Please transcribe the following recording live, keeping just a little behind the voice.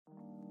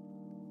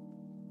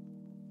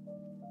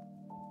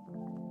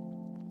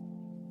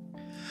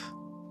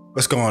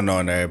What's going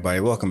on,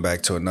 everybody? Welcome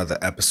back to another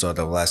episode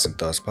of Lasting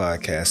Thoughts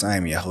Podcast. I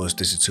am your host,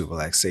 Digital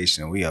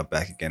Relaxation. We are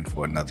back again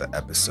for another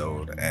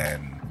episode.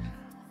 And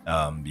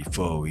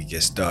before we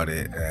get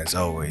started, as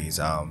always,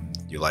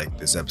 you like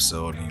this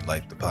episode and you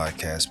like the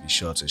podcast, be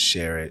sure to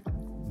share it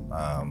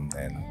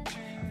and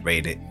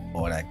rate it,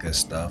 all that good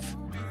stuff.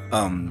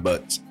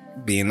 But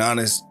being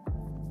honest,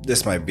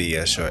 this might be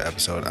a short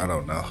episode. I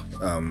don't know.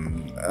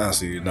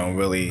 Honestly, you don't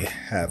really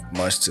have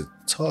much to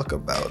talk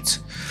about.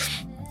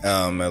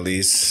 At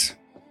least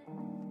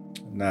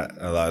not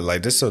a lot.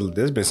 Like there's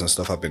been some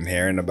stuff I've been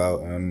hearing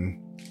about and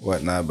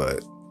whatnot,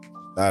 but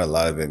not a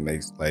lot of it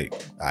makes like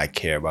I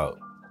care about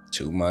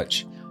too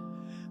much.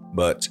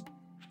 But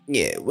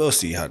yeah, we'll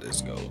see how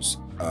this goes.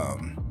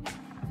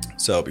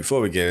 So before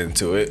we get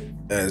into it,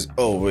 as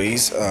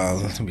always,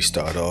 let me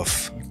start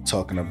off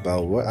talking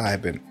about what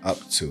I've been up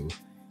to.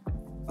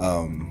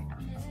 I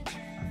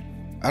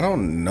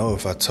don't know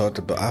if I talked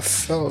about. I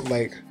felt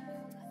like.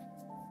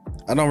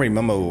 I don't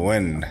remember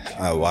when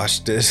I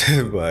watched this,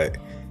 but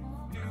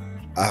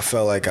I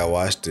felt like I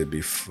watched it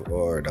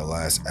before the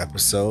last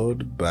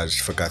episode, but I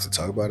just forgot to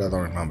talk about it. I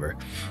don't remember.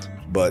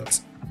 But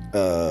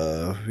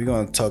we're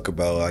going to talk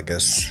about, I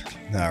guess,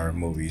 our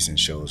movies and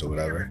shows or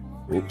whatever.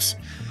 Oops.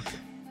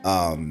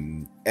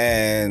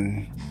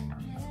 And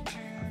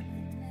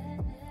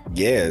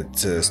yeah,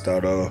 to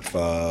start off,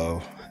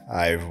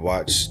 I've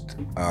watched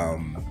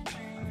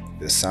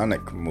the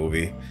Sonic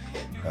movie,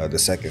 the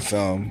second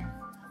film.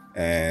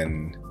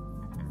 And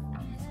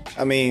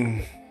I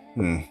mean,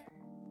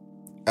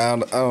 I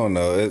don't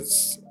know.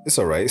 It's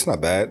all right. It's not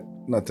bad.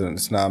 Nothing.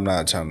 It's not. I'm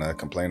not trying to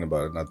complain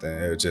about it. Nothing.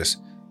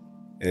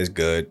 It's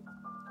good.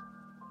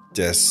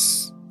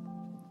 Just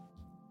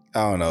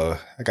I don't know.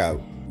 I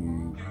got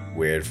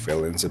weird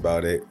feelings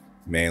about it,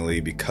 mainly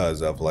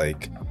because of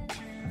like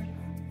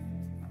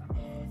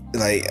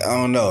I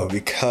don't know,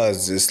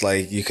 because it's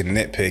like you can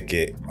nitpick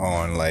it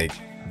on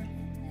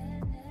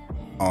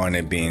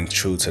it being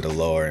true to the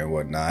lore and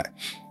whatnot.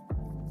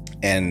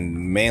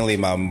 And mainly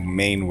my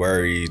main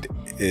worry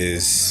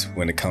is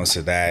when it comes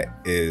to that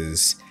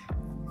is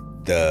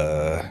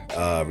the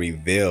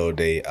reveal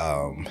they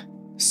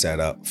set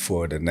up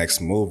for the next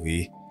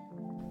movie,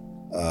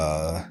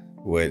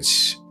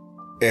 which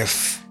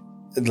if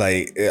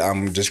like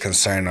I'm just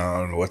concerned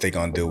on what they're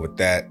gonna do with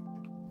that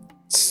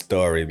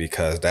story,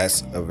 because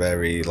that's a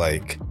very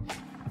like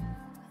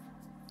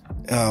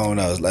I don't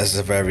know, that's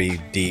a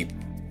very deep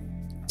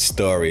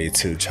story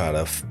to try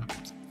to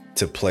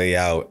play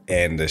out,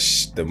 and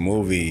the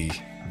movie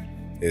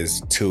is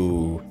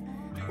too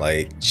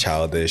like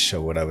childish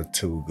or whatever,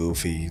 too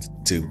goofy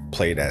to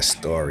play that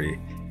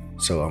story.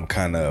 So I'm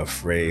kind of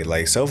afraid.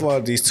 Like so far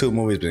these two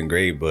movies been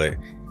great, but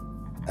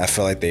I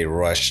feel like they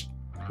rushed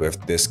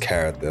with this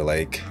character.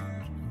 Like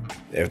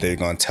if they're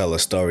gonna tell a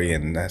story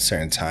in a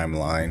certain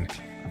timeline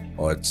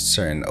or a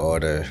certain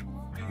order,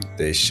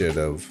 they should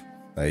have,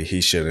 like,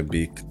 he shouldn't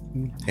be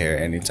here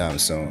anytime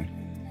soon.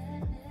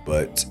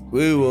 But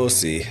we will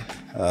see.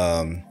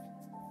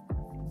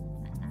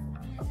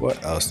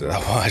 What else did I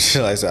watch?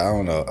 Like I said, I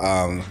don't know.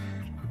 I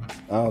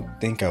don't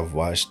think I've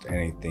watched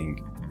anything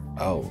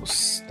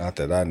else. Not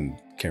that I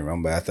can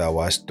remember. After I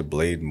watched the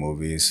Blade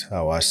movies,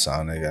 I watched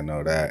Sonic. I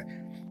know that.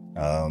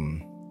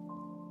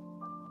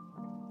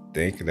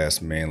 Think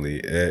that's mainly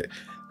it.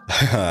 I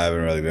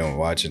haven't really been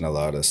watching a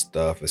lot of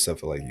stuff except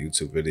for like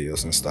YouTube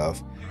videos and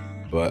stuff.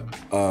 But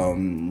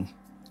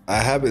I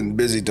have been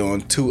busy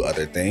doing two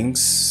other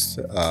things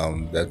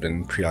that's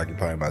been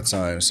preoccupying my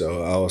time.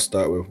 So I'll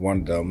start with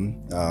one of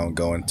them,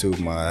 going to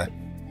my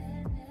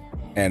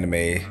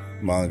anime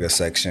manga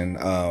section.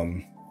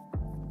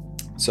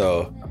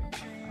 So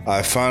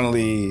I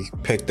finally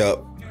picked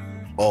up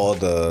all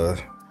the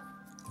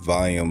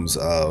volumes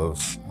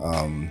of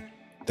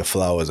The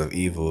Flowers of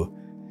Evil,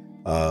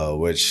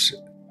 which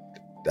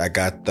I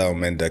got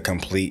them in the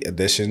complete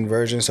edition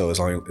version. So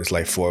it's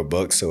like 4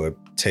 books. So it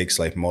takes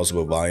like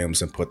multiple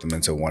volumes and put them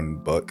into one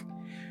book.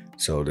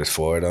 So there's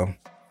 4 of them.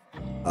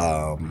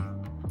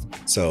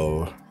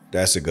 So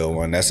that's a good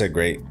one. That's a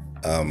great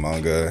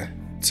manga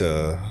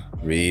to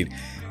read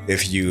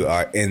if you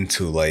are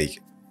into like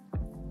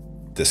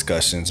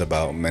discussions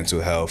about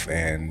mental health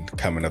and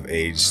coming of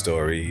age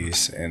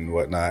stories and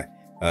whatnot.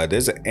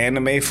 There's an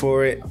anime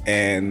for it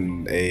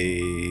and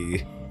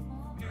a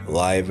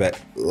live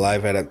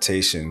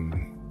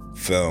adaptation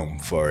film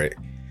for it.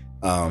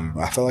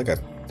 I feel like I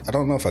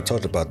don't know if I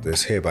talked about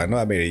this here, but I know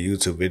I made a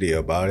YouTube video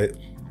about it.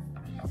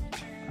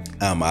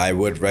 I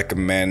would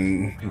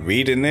recommend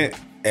reading it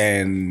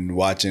and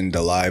watching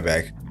the live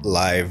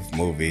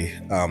movie.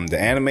 The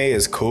anime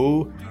is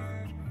cool.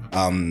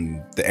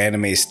 The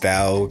anime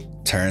style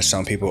turns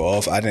some people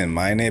off. I didn't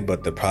mind it,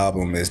 but the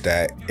problem is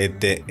that it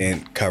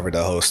didn't cover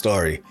the whole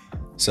story.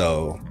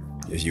 So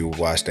if you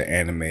watch the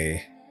anime,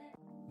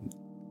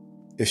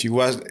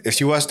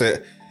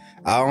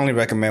 I only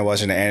recommend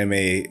watching the anime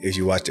if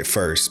you watch it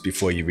first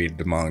before you read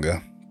the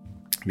manga,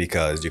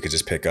 because you could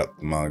just pick up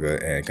the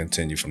manga and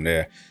continue from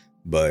there.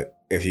 But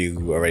if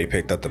you already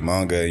picked up the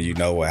manga and you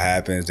know what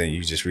happens, then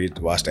you just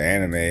watch the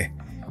anime.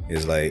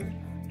 It's like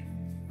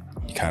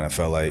you kind of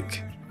felt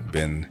like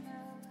been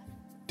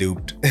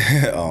duped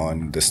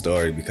on the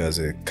story because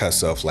it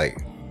cuts off like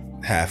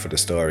half of the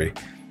story.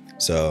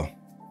 So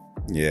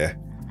yeah,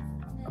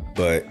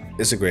 but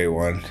it's a great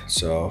one.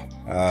 So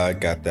I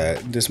got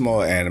that. There's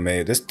more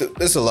anime.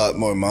 There's a lot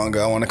more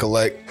manga I want to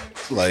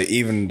collect, like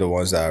even the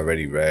ones that I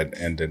already read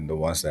and then the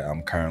ones that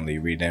I'm currently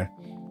reading.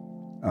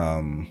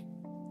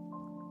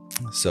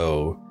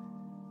 So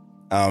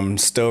I'm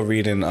still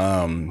reading.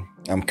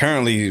 I'm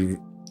currently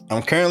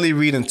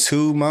reading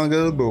 2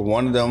 manga, but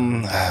one of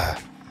them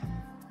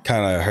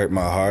kind of hurt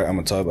my heart. I'm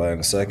gonna talk about it in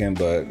a second.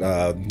 But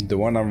the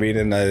one I'm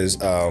reading is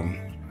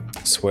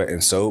Sweat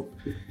and Soap,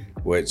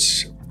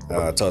 which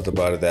I talked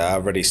about it, that I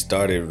already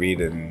started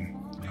reading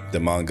the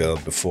manga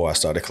before I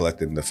started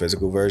collecting the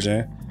physical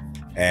version,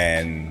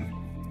 and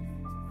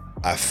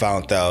I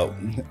found out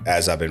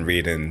as I've been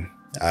rereading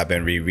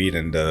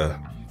the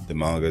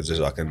manga just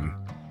so I can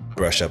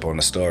brush up on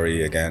the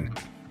story again,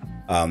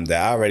 that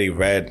I already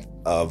read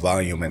a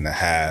volume and a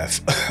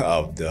half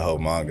of the whole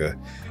manga.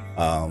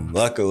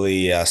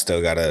 Luckily I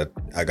got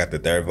the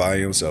 3rd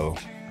volume, so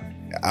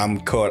I'm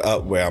caught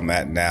up where I'm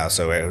at now.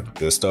 So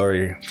the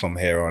story from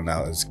here on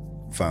out is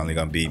finally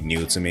gonna be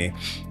new to me.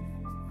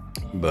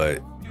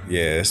 But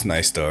yeah, it's a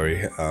nice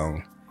story.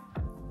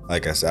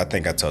 Like I said, I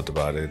think I talked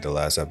about it the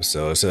last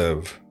episode. It's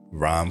a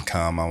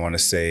rom-com, I want to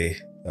say.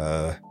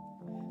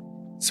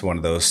 It's one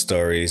of those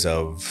stories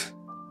of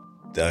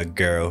the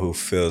girl who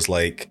feels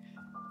like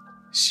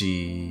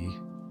she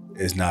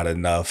is not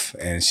enough,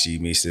 and she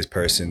meets this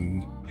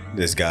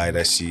guy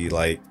that she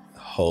like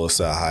holds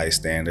to a high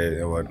standard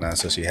and whatnot.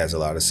 So she has a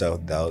lot of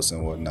self-doubts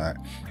and whatnot.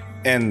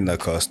 And of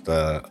course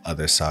the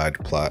other side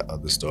plot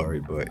of the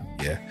story. But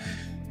yeah.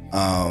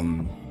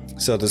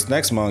 So this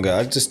next manga,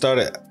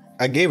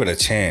 I gave it a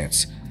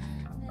chance.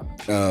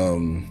 I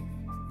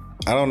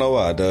don't know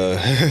why.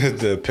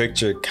 The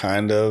picture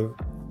kind of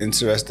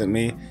interested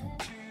me,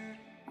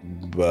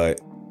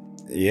 but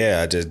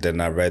yeah, I just did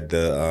not read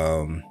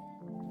the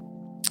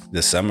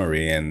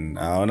summary, and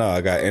I don't know,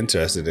 I got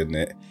interested in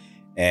it,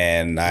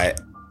 and I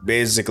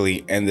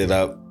basically ended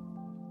up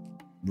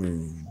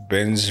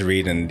binge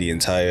reading the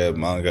entire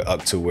manga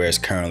up to where it's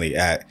currently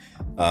at.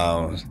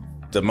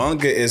 The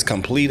manga is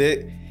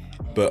completed,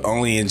 but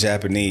only in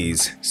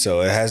Japanese,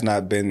 so it has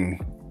not been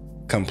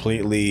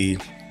completely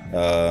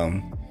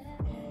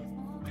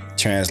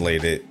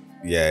translated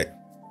yet,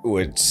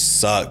 which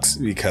sucks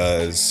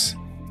because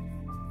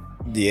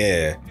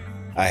yeah,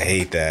 I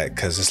hate that,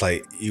 because it's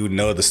like,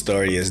 the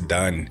story is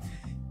done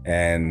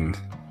and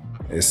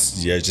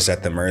you're just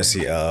at the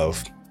mercy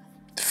of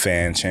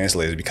fan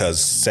translators,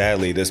 because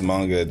sadly this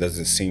manga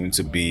doesn't seem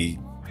to be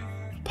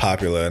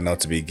popular enough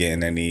to be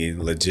getting any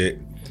legit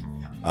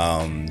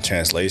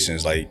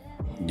translations. Like,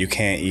 you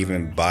can't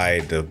even buy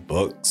the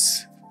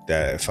books,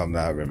 that if I'm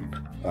not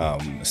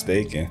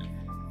mistaken.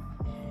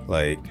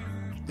 Like,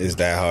 it's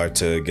that hard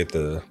to get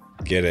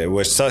it,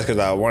 which sucks, because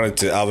I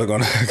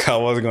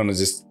was gonna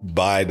just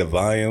buy the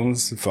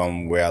volumes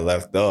from where I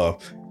left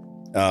off,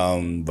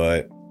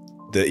 but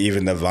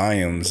even the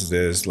volumes,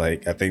 there's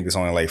like, I think there's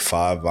only like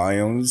 5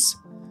 volumes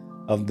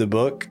of the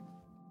book,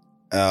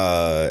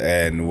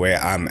 and where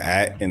I'm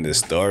at in the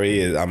story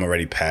is I'm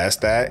already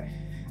past that.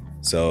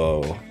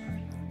 So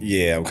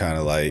yeah, I'm kind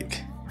of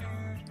like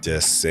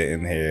just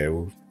sitting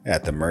here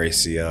at the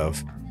mercy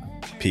of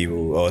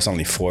people. Oh, it's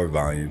only 4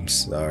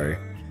 volumes, sorry.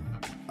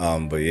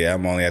 But yeah,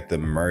 I'm only at the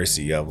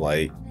mercy of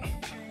like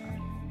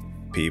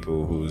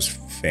people who's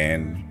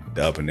fan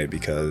dubbing it,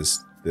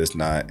 because it's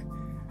not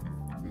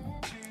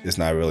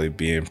really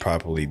being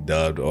properly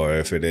dubbed, or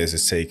if it is,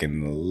 it's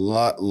taking a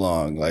lot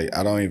long. Like,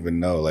 I don't even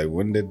know, like,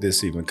 when did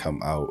this even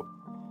come out?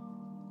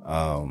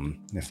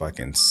 If I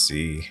can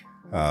see,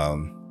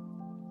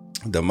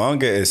 the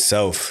manga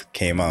itself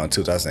came out in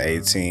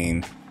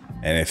 2018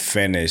 and it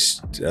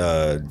finished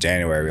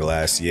January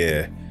last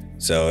year,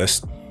 so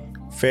it's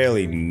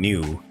fairly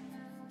new.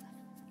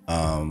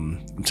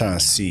 I'm trying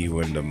to see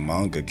when the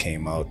manga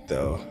came out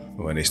though,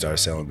 when they started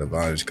selling the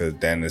volumes, because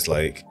then it's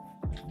like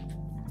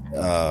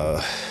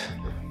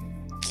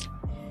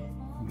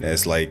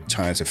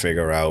trying to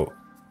figure out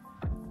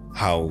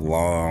how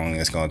long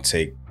it's gonna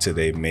take till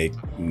they make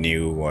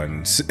new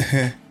ones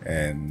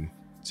and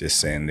just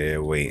sitting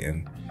there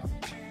waiting.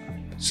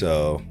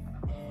 So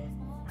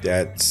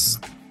that's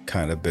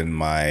kind of been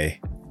my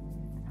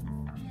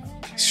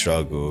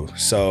struggle.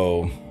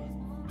 So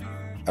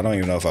I don't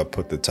even know if I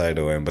put the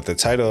title in, but the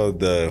title,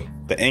 the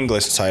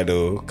English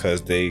title,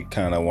 because they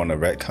kind of want to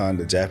retcon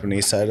the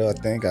Japanese title, I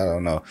think. I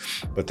don't know.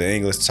 But the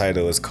English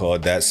title is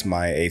called That's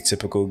My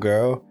Atypical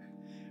Girl,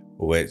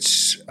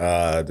 which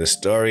the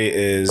story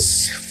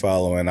is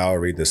following, I'll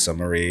read the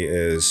summary,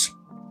 is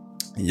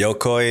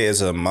Yokoi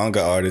is a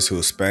manga artist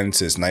who spends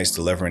his nights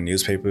delivering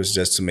newspapers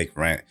just to make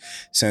rent.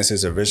 Since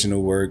his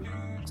original work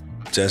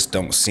just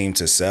don't seem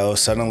to sell,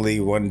 suddenly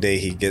one day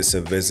he gets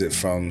a visit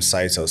from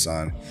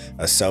Saito-san,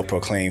 a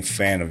self-proclaimed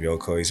fan of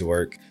Yokoi's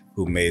work,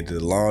 who made the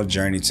long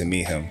journey to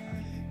meet him.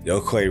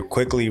 Yokoi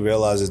quickly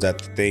realizes that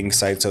the things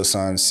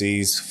Saito-san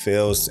sees,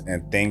 feels,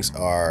 and thinks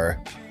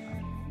are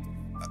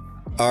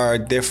are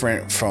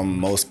different from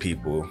most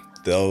people.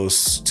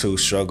 Those two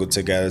struggle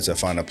together to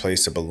find a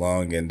place to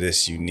belong in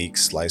this unique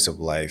slice of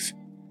life.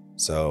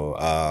 So,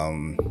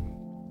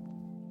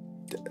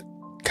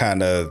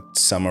 kind of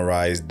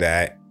summarize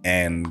that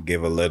and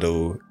give a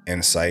little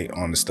insight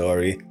on the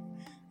story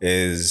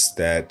is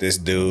that this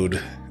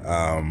dude,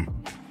 I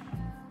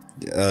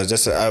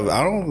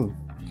don't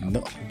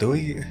know, do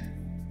we?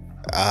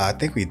 I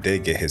think we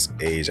did get his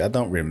age. I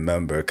don't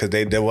remember because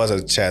there was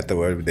a chapter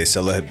where they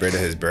celebrated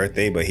his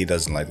birthday, but he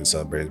doesn't like to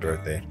celebrate his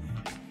birthday.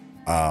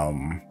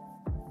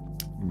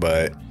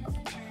 But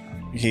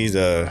he's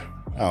I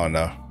don't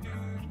know,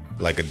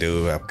 like a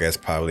dude, I guess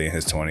probably in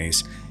his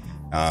 20s.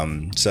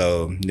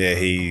 So yeah,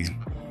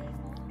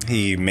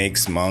 he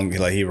makes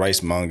manga, like he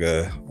writes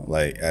manga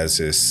like as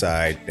his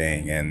side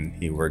thing, and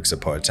he works a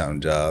part-time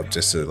job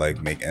just to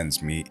like make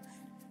ends meet,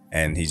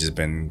 and he's just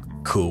been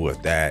cool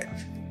with that.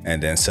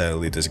 And then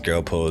suddenly this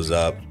girl pulls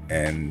up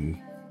and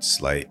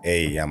it's like,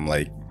 hey, I'm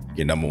like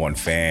your number one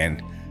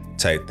fan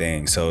type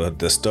thing. So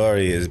the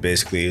story is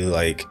basically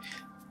like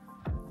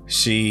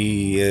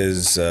she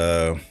has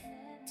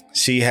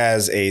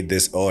a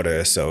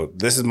disorder. So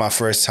this is my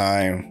first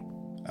time,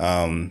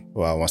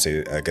 well, I want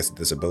to say, I guess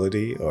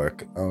disability, or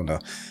I don't know,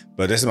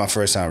 but this is my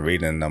first time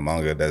reading a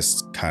manga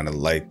that's kind of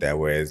like that,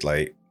 where it's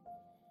like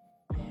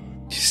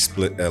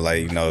split,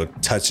 like, you know,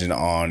 touching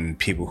on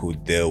people who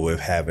deal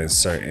with having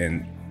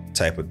certain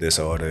type of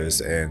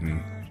disorders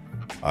and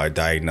are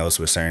diagnosed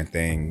with certain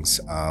things.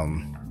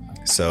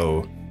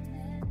 So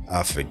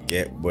I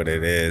forget what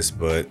it is,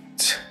 but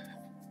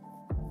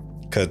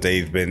because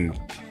they've been,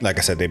 like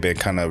I said, they've been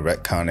kind of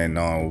retconning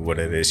on what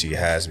it is she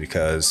has,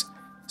 because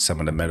some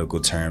of the medical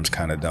terms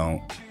kind of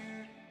don't,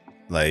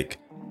 like,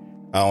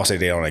 I don't say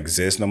they don't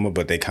exist no more,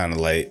 but they kind of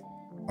like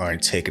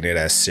aren't taking it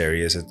as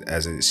serious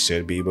as it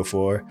should be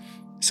before.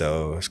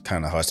 So it's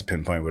kind of hard to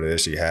pinpoint what it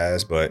is she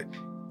has, but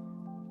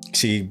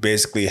she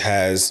basically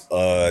has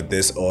a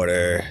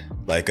disorder,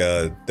 like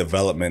a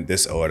development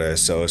disorder.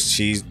 So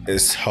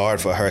it's hard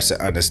for her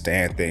to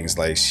understand things.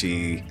 Like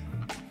she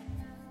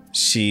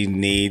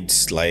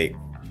needs like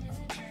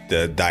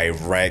the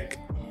direct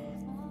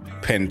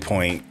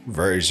pinpoint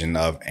version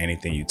of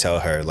anything you tell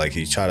her. Like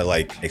you try to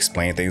like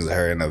explain things to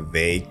her in a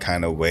vague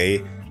kind of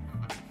way,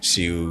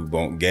 she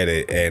won't get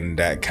it, and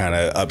that kind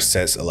of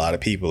upsets a lot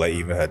of people, like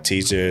even her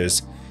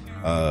teachers,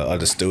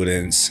 other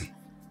students,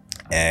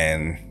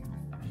 and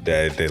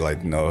that they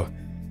like, you know,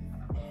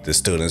 the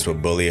students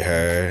would bully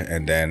her,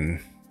 and then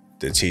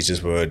the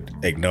teachers would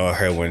ignore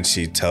her when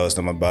she tells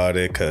them about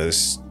it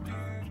because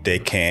they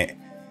can't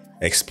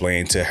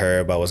explain to her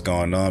about what's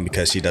going on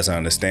because she doesn't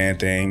understand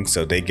things.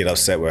 So they get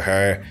upset with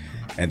her,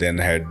 and then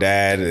her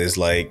dad is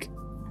like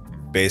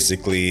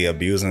basically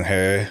abusing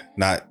her,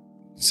 not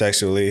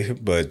sexually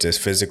but just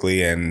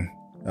physically and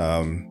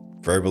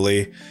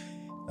verbally,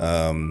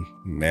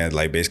 and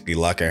like basically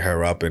locking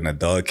her up in a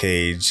dog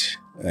cage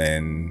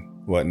and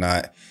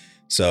whatnot.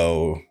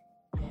 So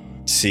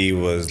she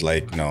was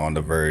like, you know, on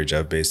the verge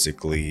of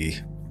basically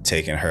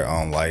taking her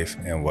own life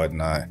and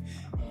whatnot.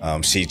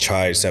 She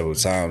tried several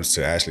times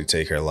to actually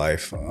take her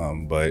life,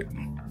 but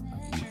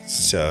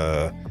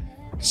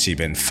she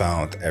been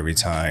found every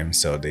time.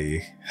 So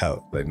they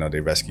helped, like, no, they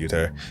rescued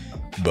her.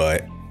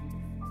 But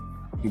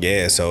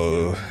yeah,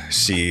 so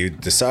she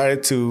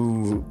decided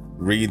to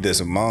read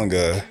this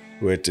manga,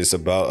 which is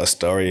about a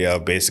story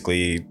of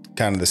basically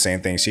kind of the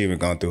same thing she been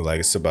going through. Like,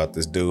 it's about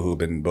this dude who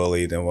been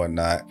bullied and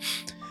whatnot,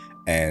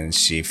 and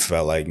she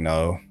felt like,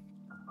 no,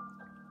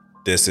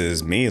 this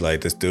is me.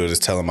 Like, this dude is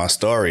telling my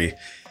story.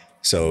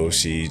 So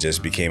she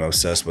just became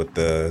obsessed with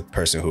the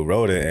person who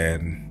wrote it,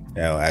 and,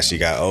 you know, as she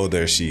got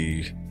older,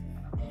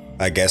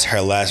 I guess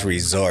her last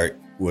resort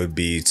would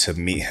be to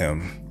meet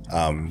him.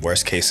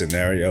 Worst case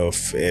scenario,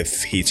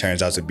 if he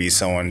turns out to be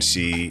someone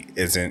she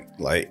isn't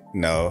like,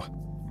 no,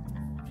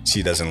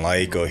 she doesn't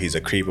like, or he's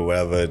a creep or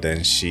whatever,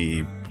 then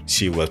she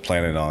was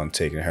planning on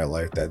taking her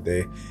life that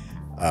day.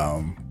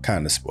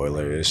 Kind of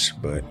spoilerish,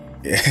 but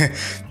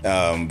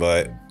yeah.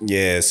 But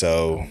yeah,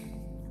 so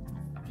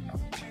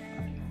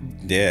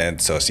yeah,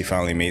 and so she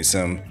finally meets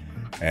him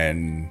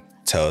and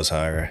tells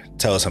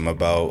him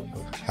about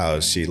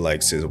how she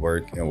likes his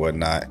work and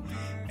whatnot,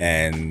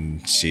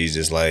 and she's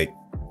just like,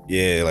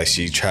 yeah, like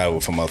she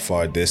traveled from a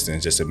far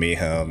distance just to meet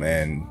him,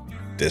 and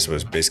this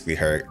was basically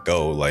her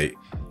goal. Like,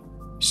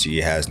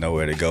 she has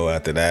nowhere to go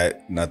after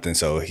that, nothing.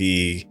 So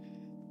he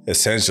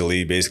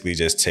essentially basically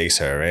just takes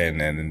her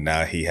in, and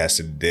now he has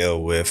to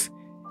deal with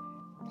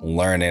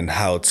learning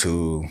how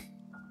to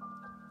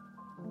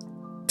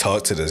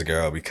talk to this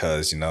girl,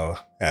 because, you know,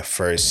 at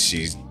first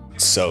she's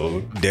so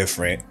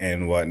different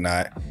and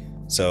whatnot.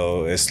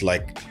 So it's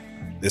like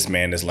this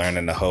man is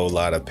learning a whole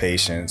lot of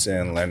patience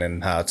and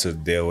learning how to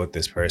deal with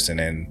this person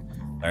and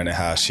learning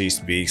how she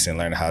speaks and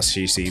learning how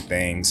she sees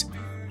things.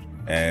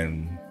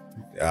 And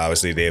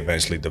obviously they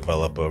eventually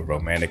develop a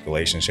romantic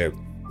relationship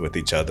with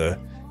each other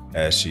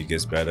as she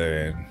gets better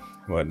and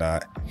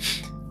whatnot.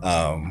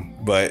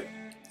 But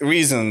the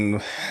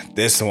reason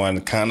this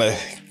one kind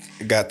of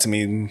got to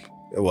me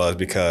was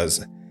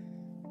because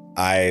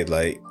I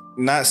like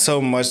not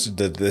so much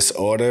the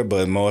disorder,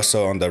 but more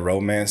so on the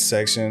romance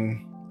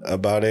section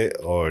about it,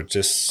 or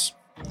just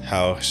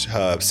how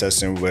her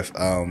obsession with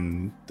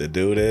the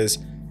dude is.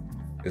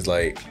 It's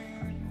like,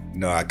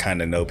 I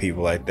kind of know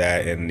people like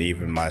that, and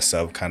even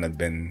myself kind of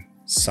been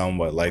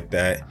somewhat like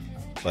that,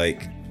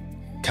 like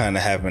kind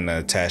of having an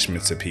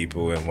attachment to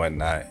people and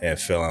whatnot, and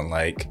feeling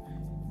like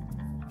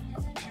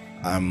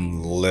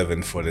I'm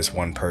living for this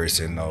one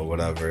person or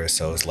whatever.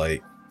 So it's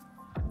like,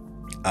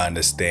 I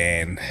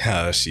understand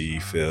how she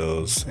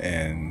feels,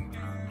 and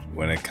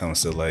when it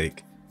comes to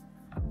like,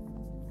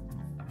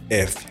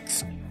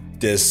 if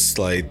this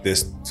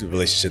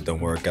relationship don't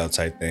work out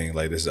type thing,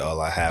 like this is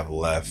all I have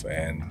left,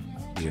 and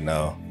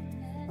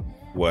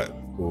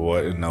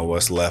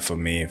what's left for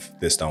me if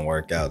this don't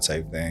work out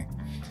type thing.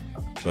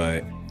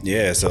 But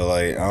yeah, so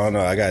like, I don't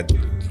know, I got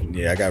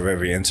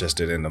very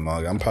interested in the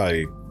manga. I'm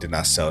probably did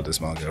not sell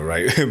this manga,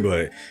 right?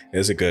 But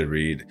it's a good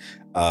read.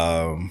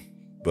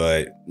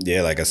 But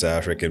yeah, like I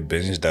said, I freaking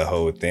binged the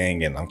whole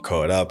thing and I'm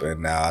caught up,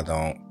 and now I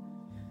don't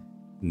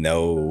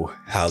know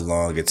how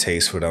long it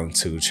takes for them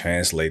to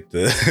translate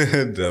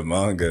the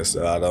manga,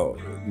 so I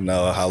don't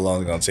know how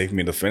long it's gonna take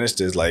me to finish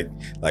this. Like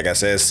I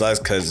said, it sucks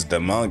because the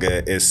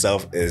manga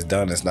itself is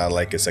done. It's not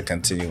like it's a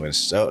continuous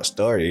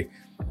story,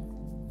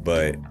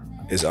 but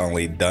it's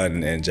only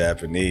done in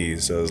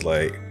Japanese, so it's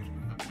like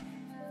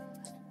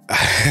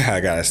I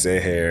gotta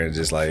sit here and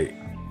just like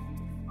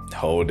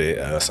hold it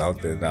or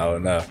something. I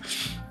don't know.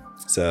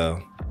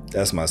 So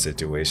that's my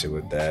situation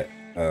with that.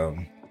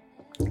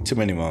 Too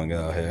many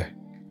manga out here.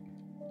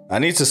 I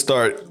need to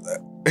start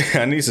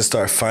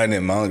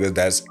finding manga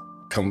that's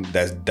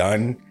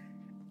done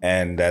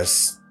and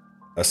that's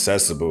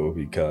accessible,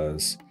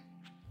 because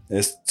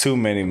there's too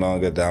many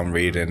manga that I'm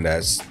reading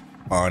that's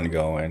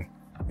ongoing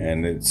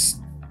and it's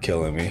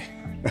killing me.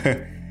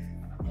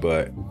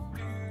 But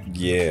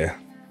yeah,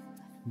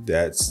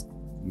 that's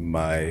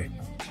my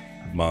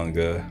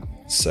manga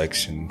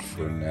section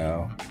for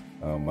now.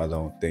 I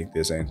don't think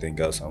there's anything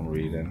else I'm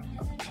reading.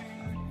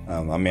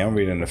 I'm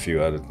reading a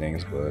few other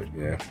things, but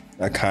yeah,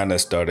 I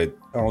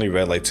only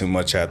read like 2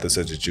 more chapters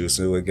of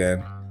Jujutsu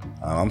again.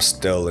 I'm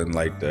still in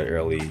like the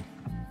early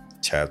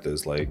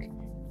chapters, like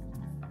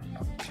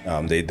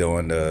they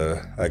doing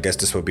I guess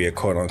this would be a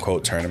quote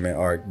unquote tournament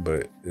arc,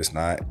 but it's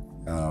not.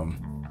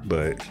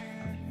 But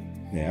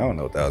yeah, I don't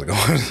know what that was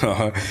going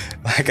on.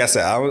 Like I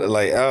said, I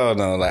don't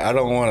know, like I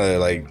don't want to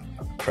like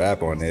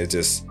crap on it. It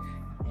just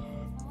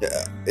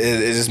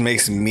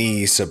makes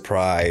me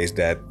surprised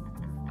that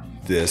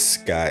this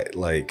got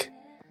like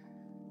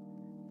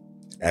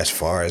as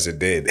far as it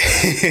did.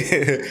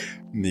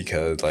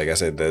 Because like I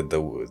said,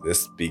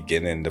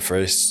 the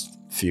first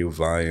few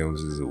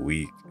volumes is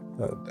weak,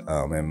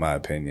 in my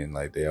opinion.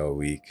 Like they are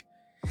weak.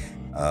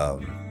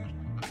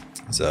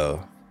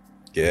 So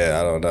yeah,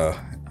 I don't know.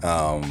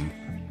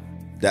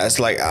 That's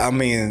like, I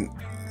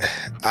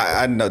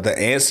know the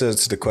answer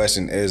to the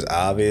question is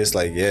obvious.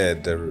 Like, yeah,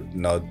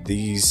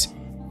 these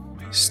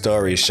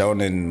stories,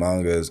 shonen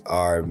mangas,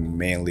 are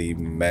mainly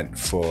meant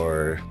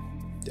for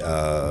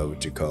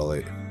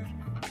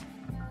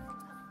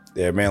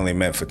they're mainly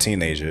meant for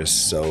teenagers.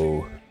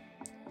 So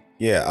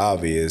yeah,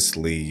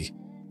 obviously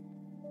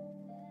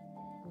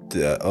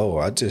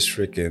I just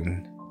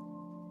freaking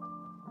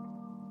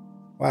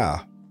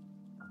wow.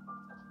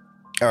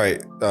 All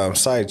right,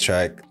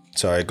 sidetrack.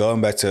 Sorry,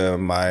 going back to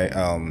my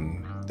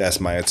that's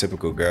my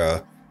atypical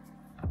girl.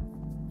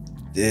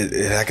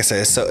 Like I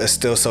said, it's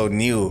still so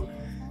new.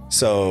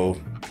 So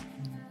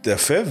the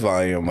 5th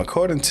volume,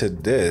 according to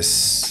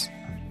this,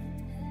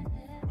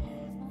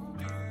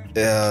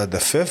 the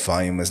 5th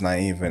volume is not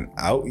even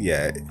out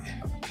yet.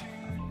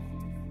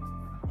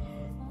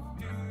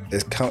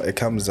 It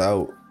comes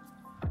out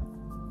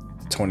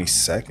the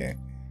 22nd.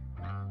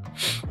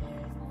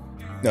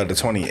 No, the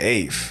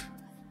 28th.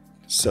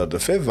 So the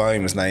 5th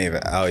volume is not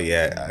even out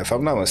yet. If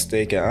I'm not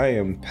mistaken, I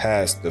am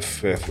past the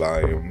 5th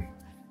volume.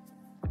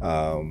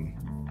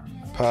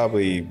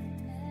 Probably,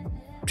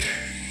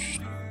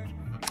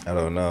 I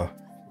don't know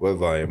what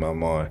volume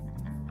I'm on,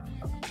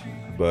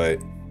 but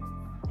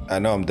I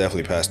know I'm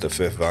definitely past the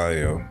 5th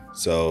volume.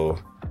 So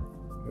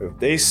if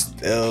they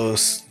still,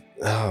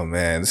 oh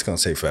man, it's gonna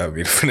take forever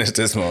to finish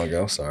this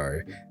manga. I'm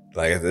sorry.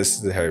 Like,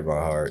 this hurt my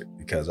heart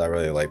because I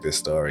really like this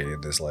story,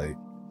 and it's like,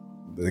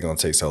 it's gonna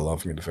take so long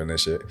for me to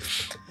finish it.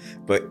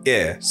 But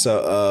yeah,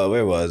 so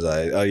where was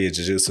I? Oh yeah,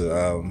 Jujutsu.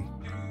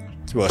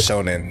 Well,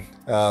 shonen.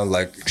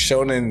 Like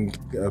shonen,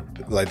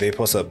 like they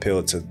supposed to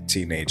appeal to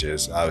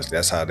teenagers. Obviously,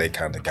 that's how they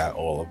kind of got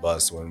all of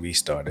us when we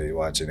started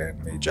watching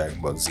anime, Dragon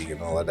Ball Z,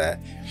 and all of that.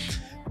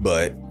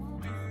 But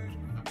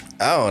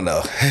I don't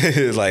know,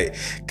 like,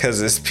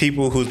 cause it's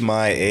people who's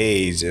my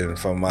age and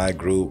from my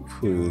group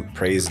who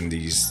praising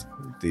these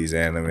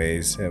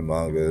animes and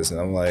mangas, and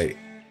I'm like,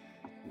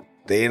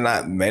 they're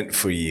not meant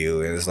for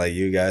you. And it's like,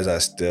 you guys are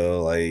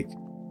still like,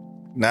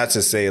 not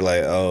to say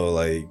like, oh,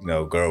 like,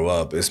 grow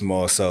up. It's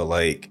more so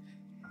like,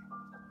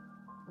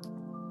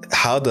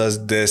 how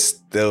does this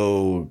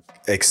still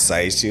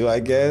excites you, I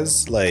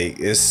guess. Like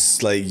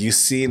it's like you've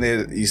seen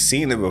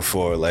it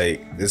before.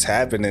 Like this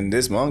happened in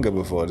this manga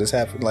before. This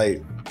happened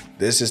like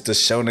this is the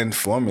shonen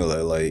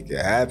formula. Like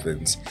it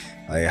happens.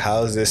 Like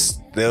how is this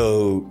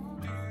still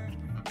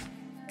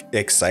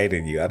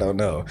exciting you? I don't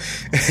know.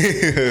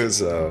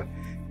 So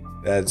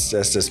that's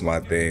just my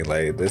thing.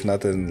 Like there's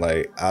nothing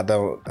like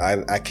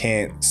I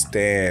can't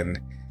stand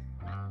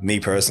me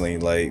personally.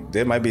 Like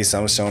there might be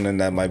some shonen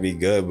that might be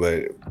good,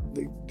 but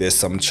there's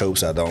some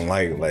tropes I don't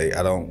like. Like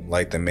I don't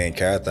like the main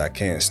character. I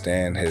can't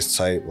stand his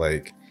type.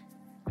 Like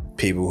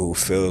people who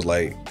feel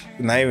like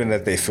not even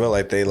that they feel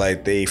like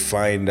they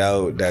find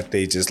out that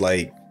they just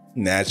like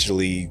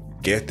naturally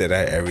gifted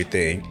at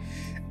everything,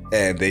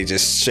 and they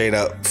just straight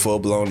up full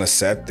blown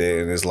accept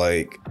it, and it's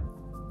like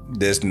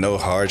there's no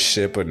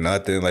hardship or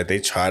nothing. Like they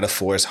try to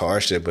force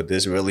hardship, but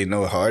there's really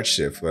no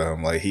hardship for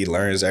him. Like he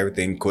learns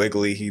everything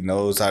quickly. He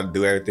knows how to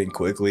do everything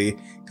quickly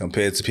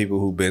compared to people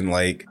who've been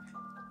like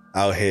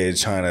out here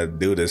trying to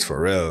do this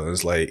for real.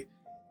 It's like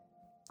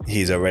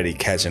he's already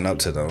catching up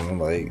to them. I'm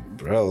like,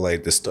 bro,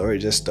 like the story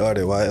just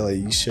started. Why like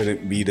you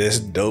shouldn't be this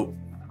dope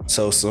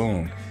so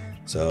soon?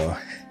 So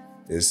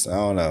it's I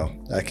don't know.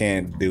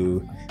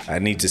 I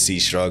need to see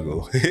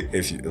struggle.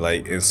 If you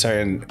like in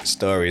certain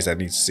stories I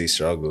need to see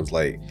struggles.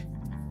 Like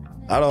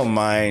I don't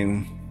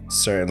mind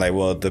certain like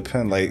well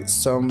depend like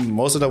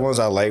most of the ones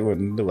I like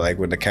when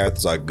the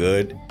characters are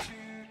good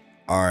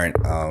aren't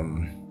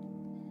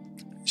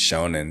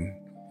shonen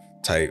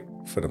type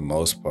for the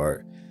most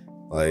part.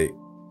 Like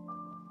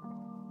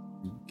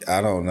I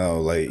don't know,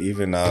 like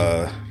even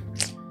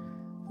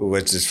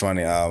which is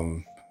funny,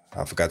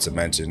 I forgot to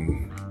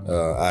mention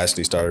I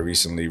actually started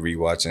recently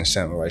rewatching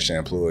Samurai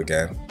Champloo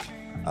again.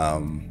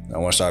 I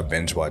want to start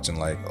binge watching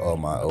like all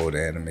my old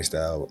animes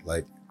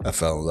that I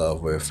fell in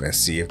love with and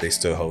see if they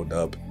still hold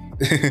up.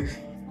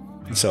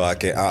 So I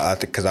think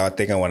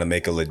I want to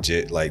make a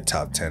legit like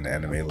top 10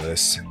 anime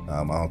list.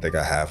 I don't think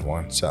I have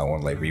one, so I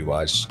want to like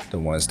rewatch the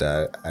ones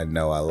that I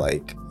know I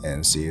like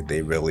and see if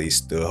they really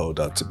still hold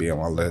up to be on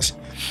my list.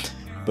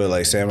 But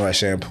like Samurai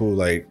Champloo,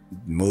 like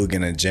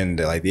Mugen and Jin,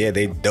 like yeah,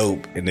 they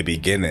dope in the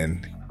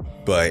beginning,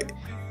 but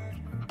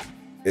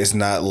it's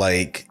not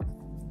like,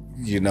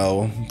 you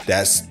know,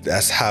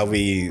 that's how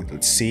we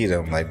see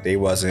them. Like they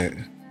wasn't,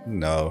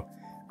 like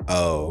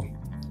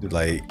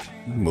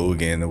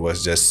Mugen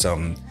was just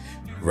some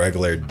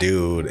regular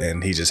dude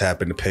and he just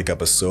happened to pick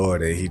up a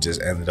sword and he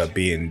just ended up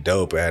being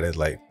dope at it.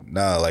 Like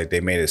like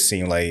they made it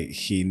seem like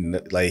he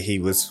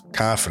was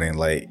confident.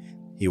 Like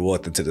he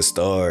walked into the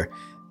store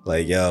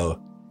like, yo,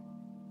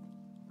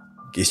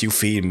 if you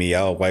feed me,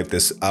 I'll wipe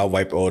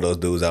all those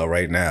dudes out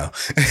right now.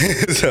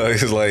 So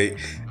it's like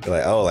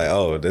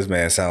oh, this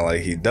man sound like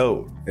he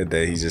dope, and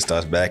then he just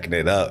starts backing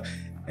it up.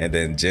 And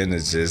then Jin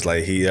is just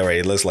like, he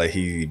already looks like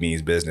he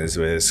means business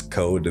with his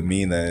cold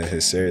demeanor and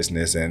his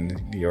seriousness, and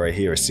you right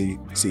here see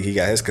he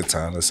got his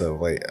katana, so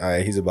like all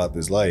right, he's about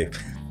this life.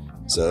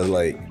 So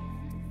like,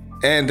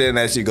 and then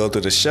as you go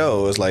through the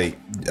show, it's like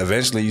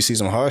eventually you see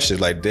some hardship.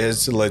 Like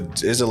there's a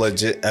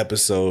legit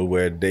episode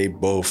where they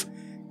both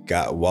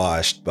got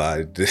washed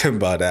by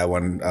that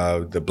one,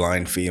 the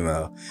blind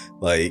female.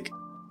 Like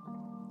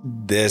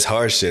there's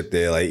hardship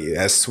there. Like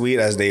as sweet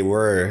as they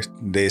were,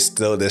 there's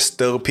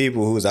still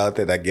people who's out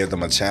there that give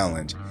them a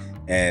challenge,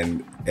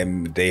 and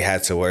they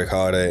had to work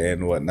harder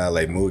and whatnot.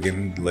 Like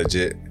Mugen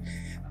legit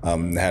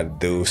had to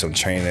do some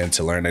training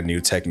to learn a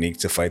new technique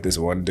to fight this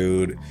one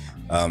dude.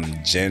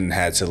 Jin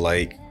had to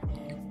like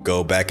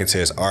go back into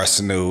his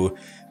arsenal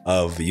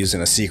of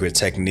using a secret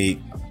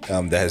technique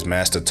that his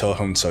master taught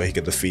him so he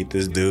could defeat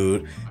this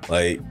dude.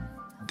 Like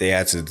they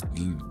had to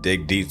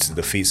dig deep to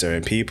defeat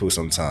certain people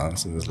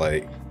sometimes. And it's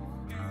like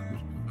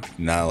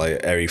not like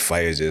every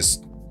fight is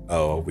just,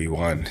 oh, we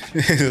won.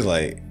 It's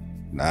like,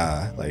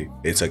 nah, like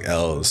they took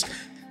L's.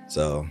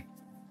 So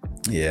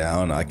yeah, I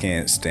don't know. I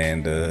can't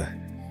stand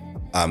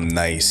I'm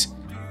nice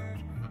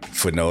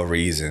for no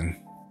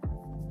reason,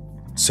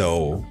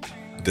 so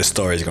the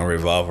story is gonna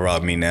revolve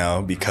around me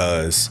now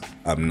because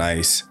I'm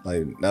nice.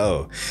 Like,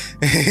 no.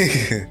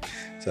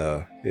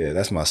 So yeah,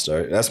 that's my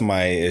story. That's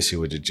my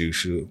issue with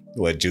Jujutsu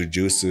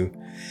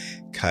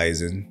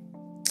Kaisen,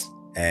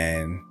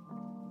 and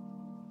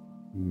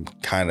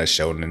kind of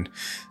shonen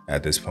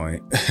at this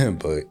point.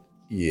 But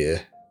yeah,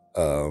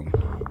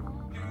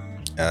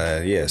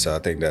 yeah. So I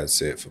think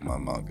that's it for my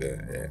manga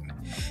and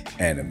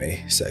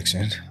anime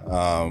section.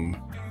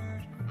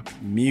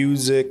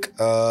 Music,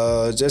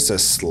 just a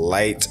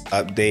slight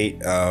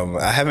update.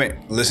 I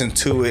haven't listened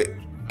to it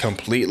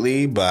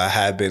completely, but I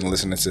have been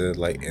listening to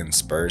like in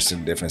spurts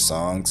and different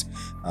songs.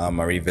 I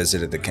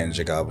revisited the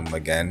Kendrick album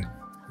again,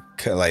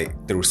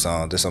 like through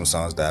songs. There's some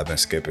songs that I've been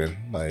skipping,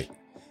 like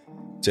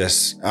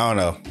just I don't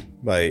know,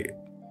 like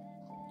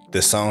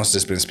the song's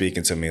just been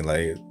speaking to me.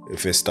 Like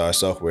if it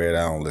starts off weird,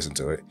 I don't listen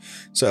to it.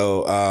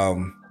 So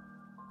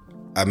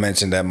I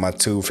mentioned that my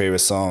two favorite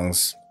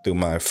songs through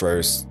my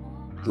first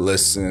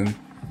listen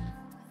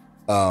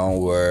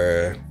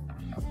were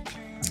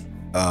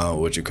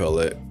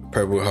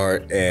Purple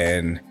Heart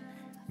and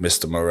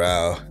Mr.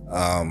 Morale.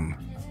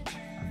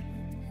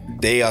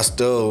 they are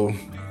still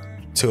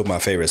two of my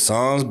favorite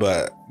songs,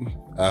 but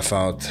I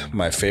found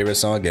my favorite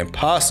song again,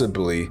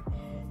 possibly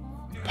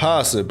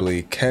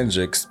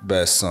Kendrick's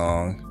best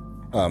song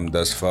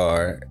thus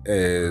far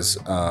is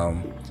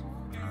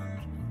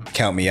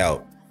Count Me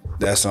Out.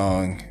 That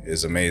song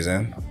is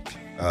amazing.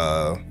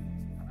 The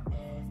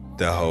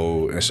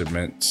whole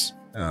instruments,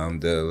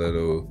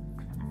 that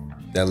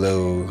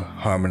little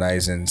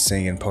harmonizing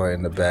singing part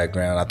in the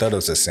background. I thought it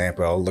was a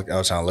sample. I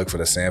was trying to look for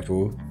the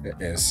sample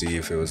and see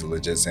if it was a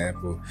legit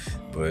sample,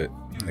 but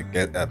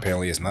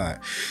apparently it's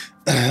not.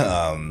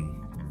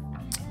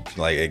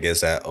 Like it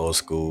gets that old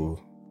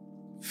school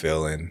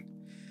feeling,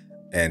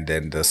 and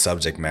then the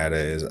subject matter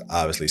is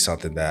obviously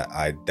something that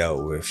I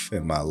dealt with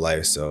in my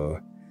life. So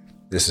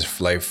this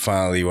is like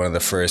finally one of the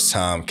first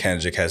time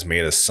Kendrick has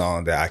made a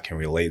song that I can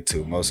relate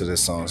to. Most of the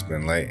songs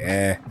been like,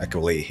 I can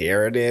relate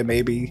here or there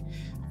maybe,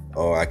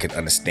 or I can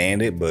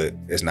understand it, but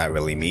it's not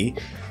really me.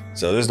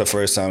 So this is the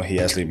first time he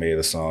actually made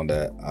a song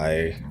that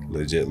I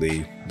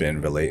legitly been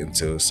relating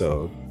to.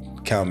 So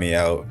Count Me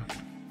Out.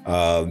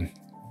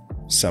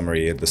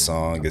 Summary of the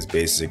song is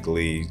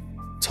basically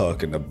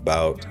talking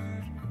about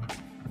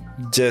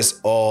just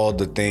all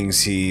the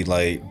things he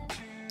like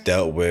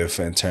dealt with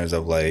in terms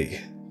of like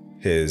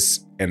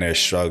his inner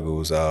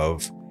struggles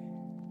of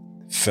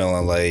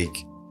feeling like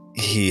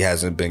he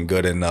hasn't been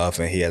good enough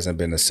and he hasn't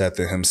been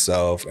accepting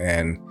himself,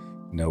 and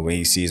you know, when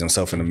he sees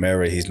himself in the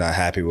mirror, he's not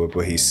happy with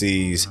what he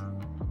sees,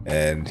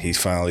 and he's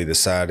finally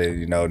decided,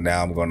 you know,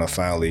 now I'm gonna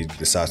finally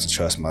decide to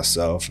trust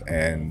myself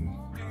and,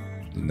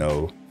 you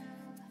know,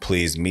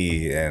 please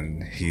me. And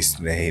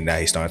now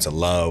he's starting to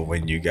love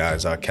when you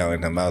guys are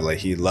counting him out. Like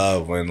he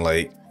loved when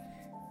like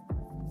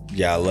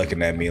y'all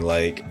looking at me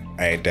like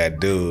I ain't that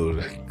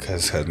dude,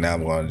 cause now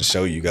I'm going to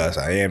show you guys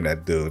I am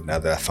that dude now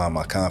that I found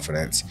my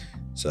confidence.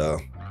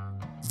 So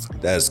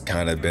that's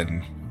kind of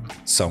been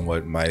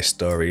somewhat my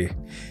story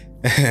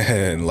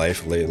in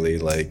life lately,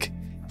 like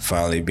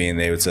finally being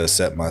able to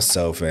accept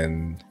myself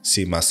and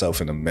see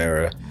myself in the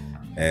mirror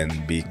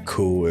and be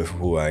cool with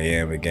who I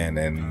am again.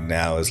 And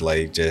now it's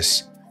like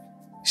just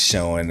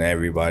showing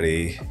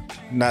everybody,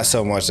 not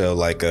so much of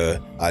like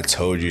a I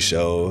told you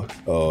show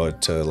or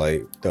to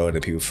like throw it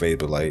in people's face,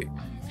 but like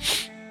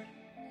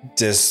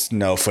just, you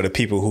know, for the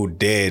people who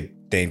did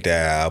think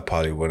that I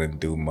probably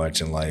wouldn't do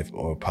much in life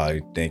or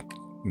probably think,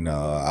 you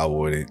know, I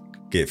wouldn't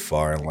get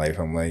far in life.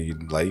 I'm like,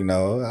 you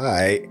know, all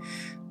right.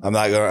 I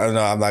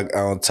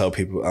don't tell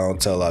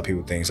a lot of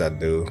people things I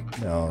do,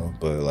 you know,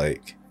 but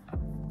like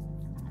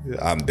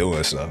I'm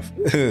doing stuff.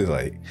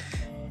 Like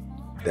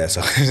that's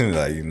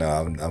like, you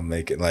know, I'm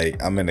making,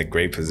 like, I'm in a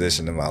great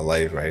position in my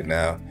life right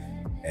now,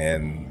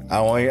 and I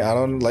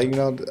don't like, you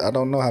know, I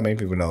don't know how many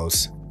people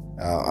knows.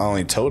 I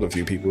only told a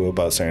few people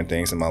about certain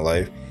things in my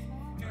life,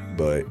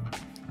 but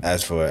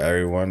as for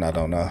everyone, I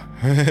don't know.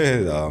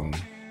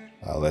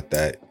 I'll let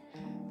that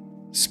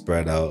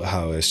spread out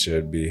how it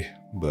should be,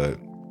 but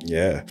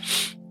yeah.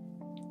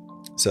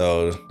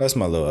 So that's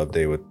my little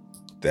update with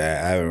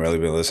that. I haven't really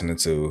been listening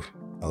to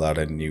a lot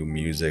of new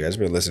music. I've just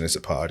been listening to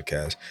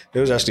podcasts. It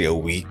was actually a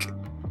week.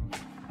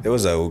 It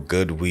was a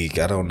good week.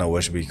 I don't know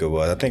which week it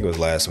was. I think it was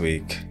last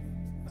week.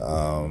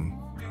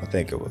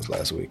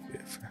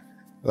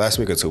 Last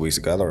week or 2 weeks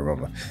ago. I don't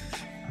remember.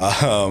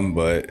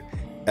 But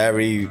there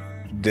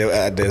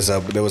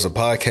was a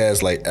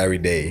podcast like every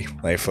day,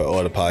 like for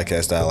all the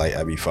podcasts that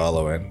I be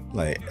following,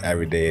 like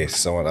every day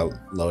someone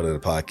uploaded a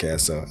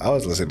podcast. So I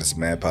was listening to some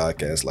mad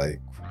podcasts like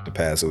the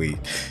past week.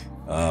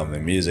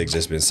 And music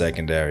just been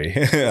secondary.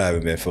 I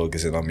haven't been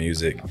focusing on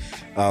music.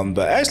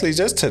 But actually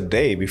just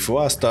today,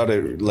 before I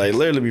started, like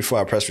literally before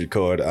I pressed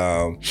record,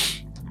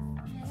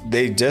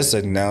 they just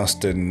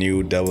announced the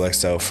new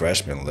XXL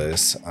freshman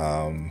list.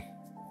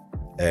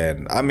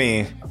 And I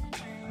mean,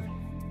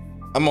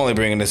 I'm only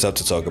bringing this up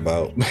to talk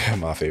about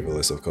my favorite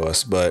list, of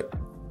course, but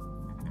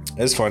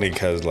it's funny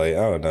because, like,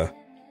 I don't know,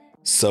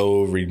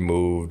 so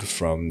removed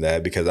from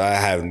that because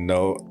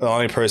the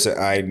only person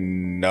I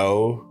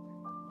know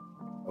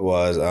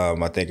was, I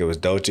think it was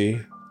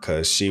Doechii,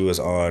 because she was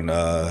on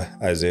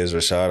Isaiah's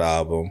Rashad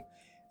album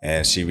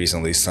and she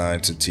recently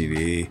signed to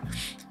TDE.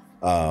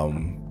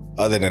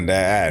 Other than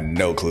that, I had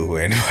no clue who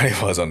anybody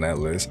was on that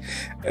list.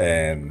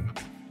 And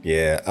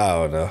yeah, I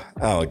don't know.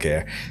 I don't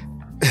care.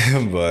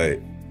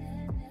 But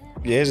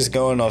yeah, just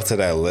going off to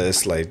that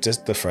list, like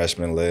just the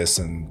freshman list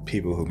and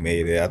people who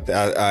made it.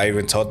 I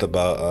even talked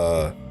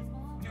about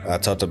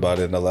it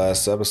in the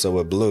last episode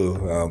with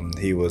Blue.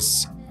 He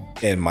was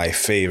in my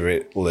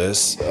favorite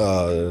list.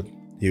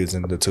 He was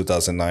in the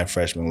 2009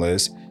 freshman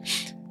list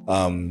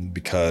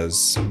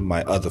because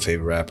my other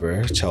favorite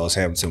rapper, Charles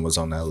Hamilton, was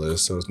on that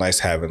list. So it's nice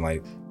having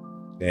like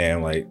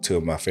two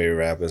of my favorite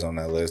rappers on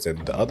that list,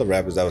 and the other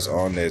rappers that was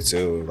on there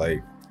too.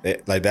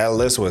 That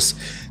list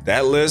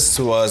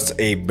was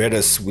a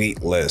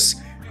bittersweet list.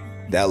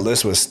 That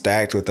list was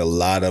stacked with a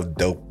lot of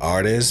dope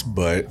artists,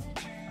 but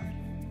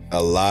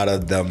a lot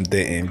of them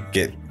didn't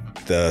get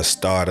the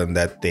stardom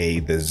that they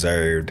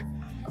deserved.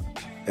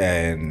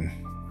 And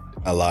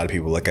a lot of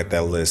people look at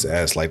that list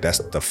as like that's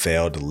the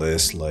failed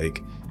list.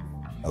 Like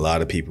a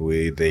lot of people,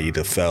 they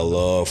either fell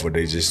off or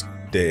they just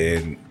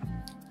didn't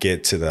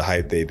get to the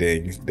height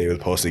they were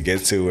supposed to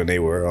get to, and they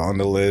were on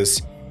the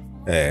list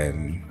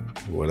and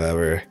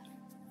whatever.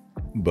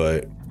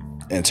 But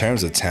in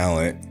terms of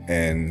talent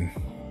and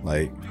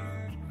like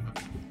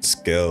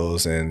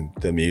skills and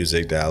the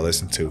music that I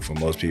listen to, for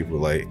most people,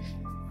 like,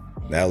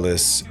 that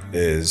list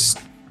is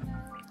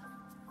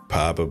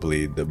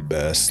probably the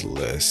best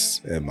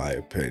list in my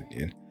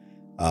opinion.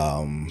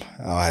 I'll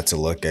have to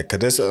look at, cause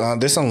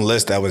there's some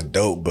list that was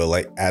dope, but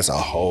like as a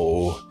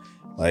whole,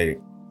 like,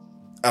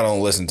 I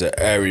don't listen to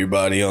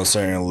everybody on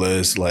certain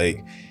lists.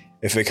 Like,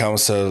 if it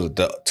comes to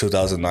the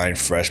 2009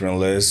 freshman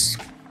list,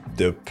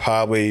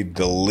 probably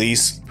the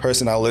least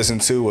person I listen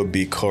to would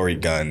be Corey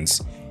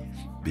Guns,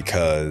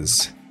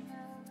 because,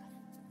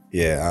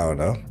 yeah, I don't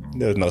know.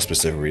 There's no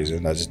specific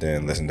reason. I just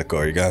didn't listen to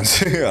Corey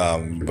Guns.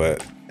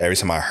 But every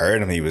time I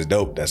heard him, he was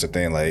dope. That's the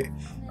thing. Like,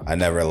 I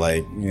never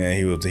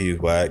he was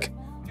whack,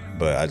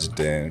 but I just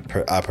didn't.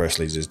 I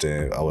personally just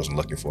didn't. I wasn't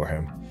looking for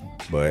him.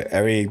 But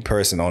every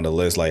person on the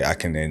list, like, I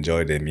can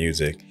enjoy their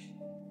music.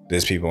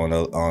 There's people on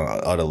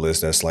other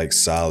lists that's like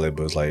solid,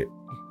 but it's like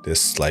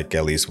there's like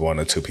at least one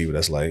or two people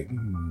that's like,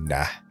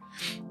 nah.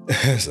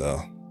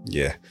 So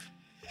yeah.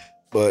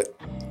 But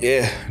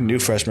yeah, new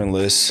freshman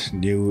list,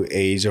 new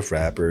age of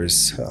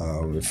rappers.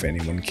 If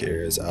anyone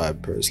cares, I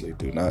personally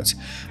do not.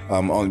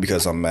 Only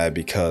because I'm mad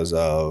because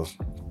of,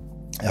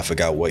 I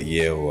forgot what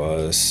year it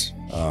was.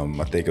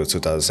 I think it was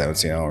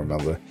 2017. I don't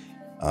remember.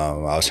 I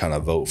was trying to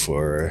vote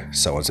for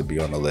someone to be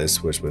on the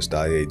list, which was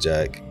Dahlia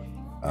Jack.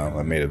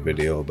 I made a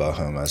video about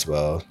him as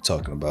well,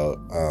 talking about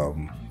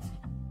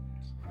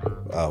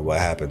what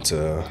happened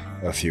to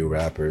a few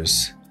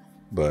rappers,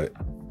 but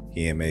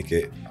he didn't make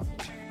it,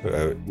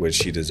 which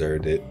he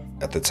deserved it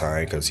at the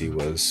time because he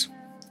was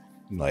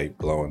like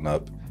blowing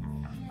up.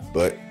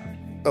 But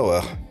oh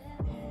well.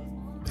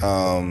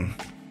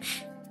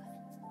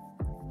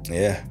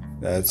 Yeah,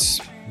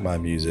 that's my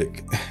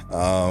music.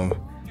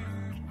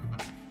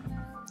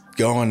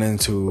 Going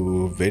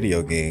into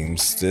video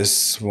games,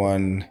 this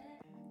one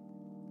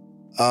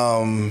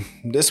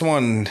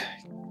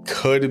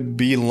could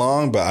be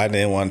long, but I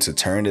didn't want to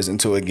turn this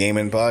into a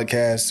gaming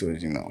podcast,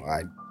 which,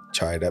 I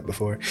tried that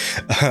before.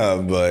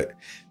 But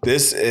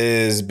this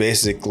is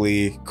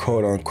basically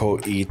quote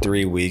unquote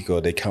E3 week,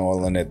 or they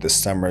calling it the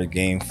Summer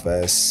Game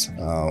Fest.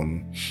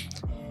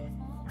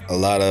 A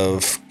lot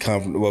of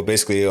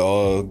basically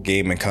all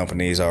gaming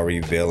companies are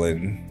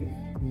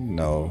revealing,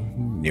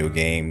 new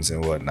games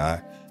and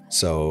whatnot.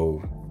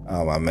 So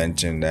I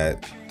mentioned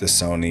that the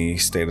Sony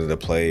State of the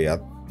Play, I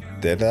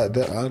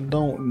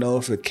don't know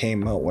if it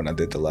came out when I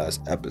did the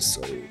last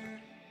episode,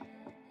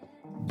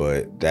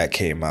 but that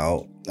came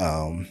out.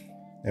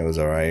 It was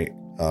all right.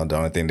 The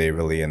only thing they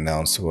really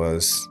announced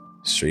was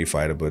Street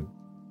Fighter, but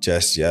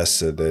just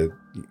yesterday,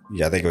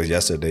 I think it was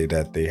yesterday,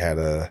 that they had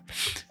a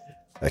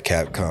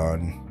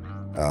Capcom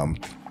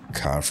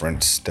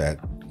conference that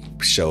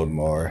showed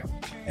more,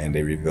 and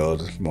they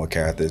revealed more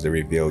characters. They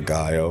revealed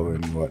Gaio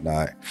and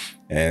whatnot,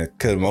 and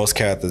because most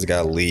characters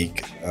got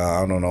leaked,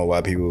 I don't know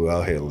why people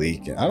out here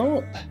leaking.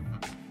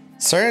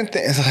 Certain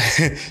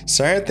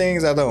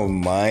things I don't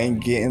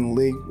mind getting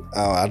leaked.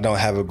 I don't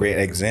have a great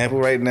example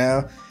right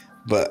now,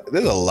 but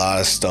there's a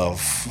lot of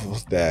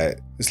stuff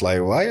that it's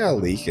like, why y'all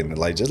leaking?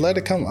 Like, just let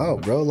it come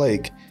out, bro.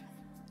 Like,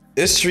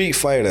 it's Street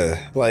Fighter.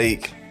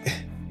 Like,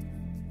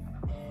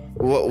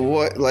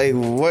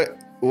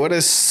 what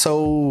is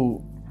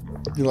so,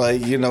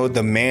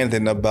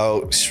 demanding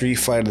about Street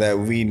Fighter that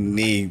we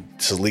need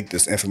to leak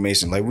this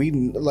information?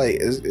 Like,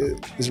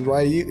 it's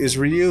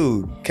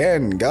Ryu,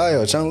 Ken,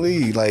 Gaio,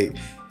 Chun-Li. Like,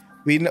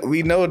 we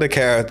know the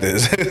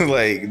characters.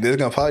 Like, there's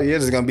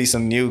gonna be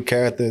some new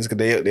characters,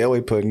 because they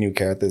always put new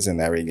characters in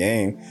every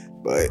game.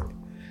 But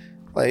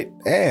like,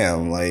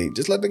 damn, like,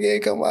 just let the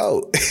game come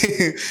out.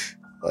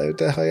 Like, what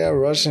the hell y'all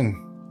rushing?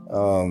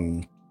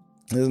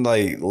 It's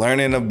like,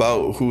 learning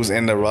about who's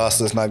in the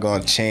roster is not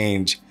gonna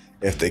change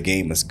if the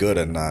game is good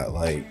or not.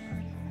 Like,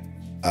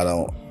 I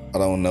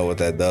don't know what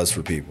that does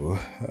for people.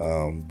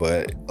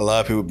 But a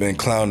lot of people have been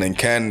clowning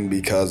Ken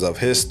because of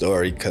his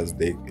story, because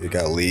it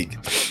got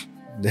leaked.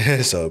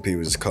 So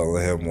people just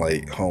calling him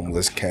like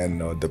homeless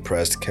Ken or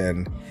depressed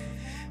Ken.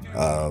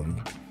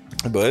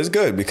 But it's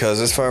good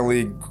because it's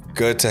finally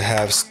good to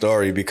have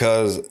story,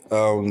 because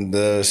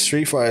the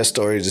Street Fighter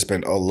story has just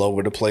been all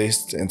over the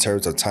place in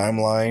terms of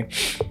timeline.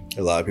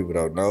 A lot of people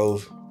don't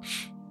know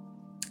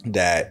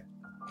that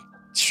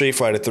Street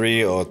Fighter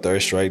 3 or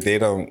Third Strike, they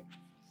don't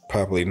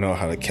properly know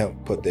how to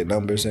put their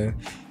numbers in.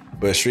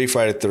 But Street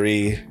Fighter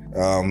 3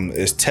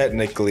 is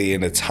technically,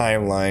 in the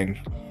timeline,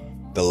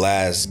 the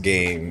last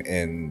game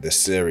in the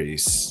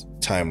series,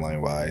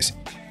 timeline wise.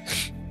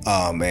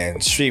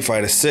 And Street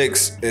Fighter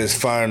 6 is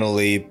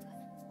finally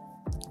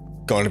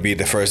going to be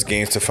the first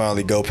games to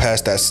finally go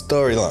past that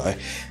storyline.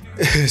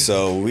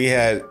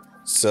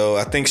 So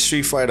I think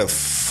Street Fighter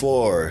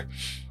 4,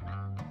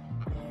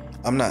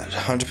 I'm not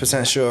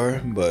 100% sure,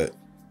 but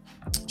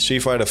Street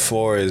Fighter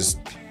 4 is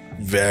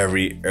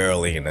very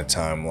early in the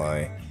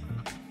timeline.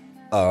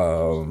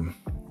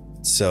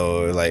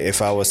 So like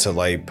if I was to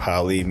like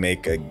probably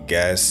make a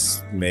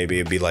guess, maybe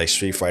it'd be like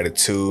Street Fighter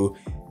 2,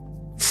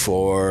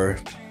 4,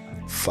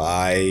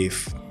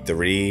 5,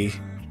 3,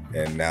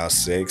 and now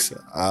 6.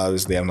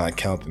 Obviously I'm not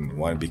counting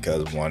 1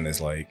 because 1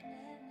 is like,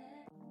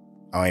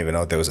 I don't even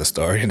know if there was a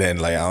story. Then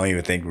like I don't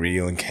even think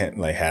Ryu and Ken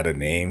like had a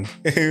name.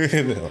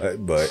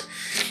 But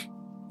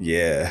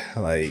yeah,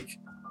 like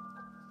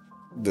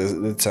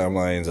the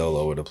timeline's all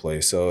over the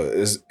place. So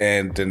it's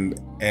and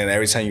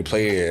every time you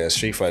play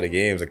Street Fighter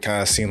games, it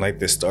kind of seems like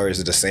the stories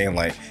are the same.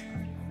 Like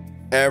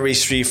every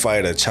Street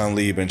Fighter,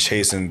 Chun-Li been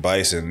chasing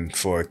Bison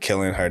for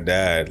killing her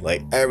dad.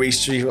 Like every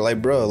Street,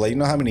 like bro, like you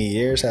know how many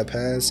years have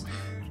passed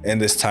in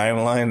this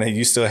timeline that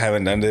you still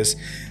haven't done this.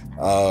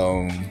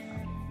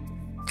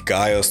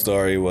 Guile's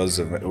story was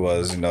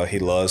you know he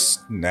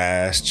lost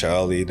Nash,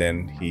 Charlie,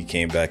 then he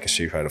came back in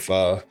Street Fighter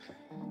 5,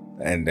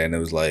 and then it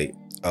was like,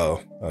 oh,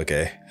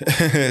 okay.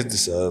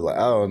 So like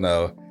I don't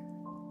know.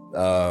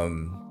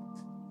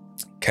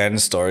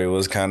 Ken's story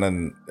was kind of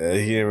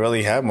he didn't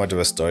really have much of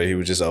a story. He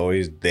was just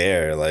always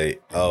there.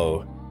 Like,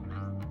 oh,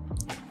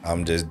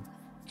 I'm just,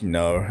 you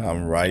know,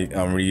 I'm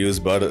Ryu's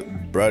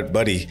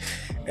buddy,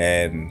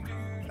 and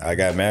I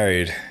got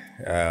married.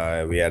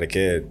 We had a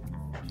kid,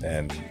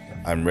 and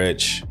I'm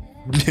rich.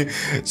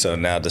 So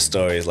now the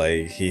story is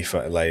like she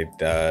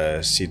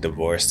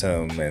divorced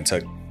him and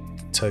took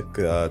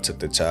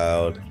the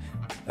child.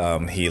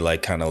 He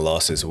like kind of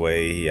lost his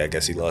way. I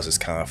guess he lost his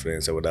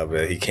confidence or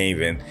whatever. He can't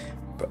even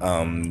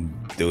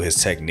do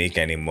his technique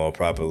anymore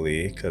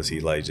properly because he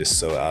like just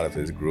so out of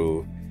his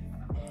groove.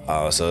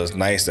 So it's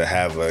nice to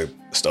have a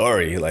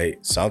story, like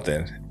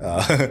something.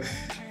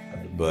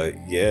 But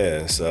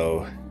yeah,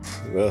 so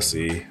we'll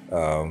see.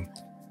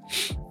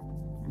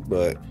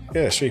 But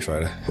yeah, Street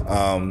Fighter.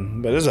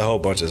 But there's a whole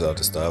bunch of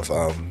other stuff.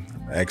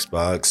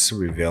 Xbox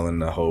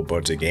revealing a whole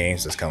bunch of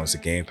games that's coming to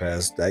Game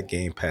Pass. That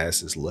Game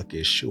Pass is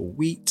looking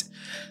sweet.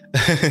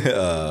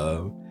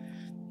 I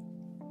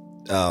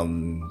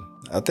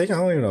think I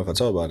don't even know if I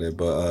told about it,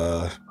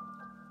 but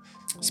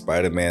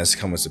Spider-Man's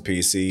coming to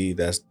PC.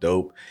 That's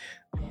dope.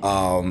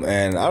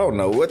 And I don't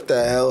know what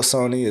the hell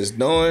Sony is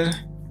doing,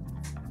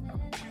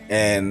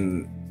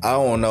 and I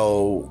don't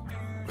know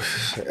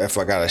if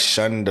I gotta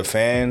shun the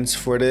fans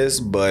for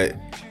this, but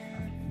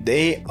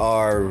they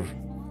are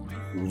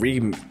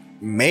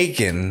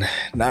remaking,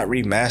 not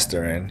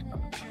remastering.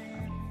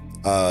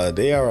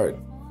 They are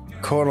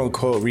quote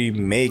unquote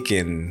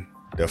remaking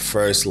the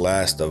first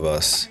Last of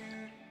Us.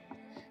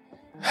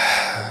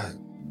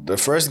 The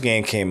first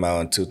game came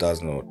out in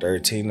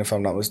 2013, if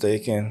I'm not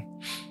mistaken.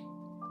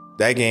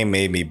 That game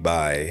made me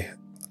buy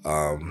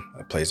a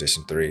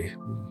PlayStation 3.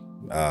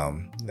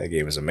 That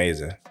game is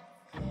amazing.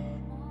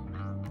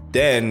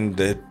 Then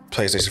the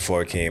PlayStation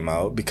 4 came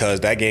out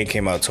because that game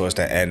came out towards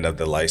the end of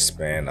the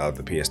lifespan of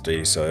the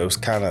PS3. So it was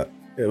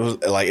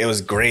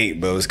great,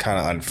 but it was kind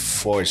of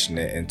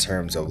unfortunate in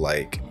terms of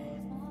like,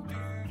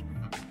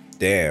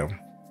 damn,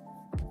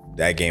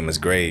 that game is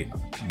great,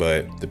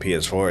 but the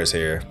PS4 is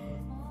here.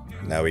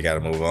 Now we got to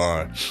move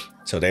on.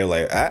 So they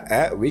were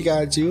like, we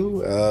got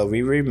you.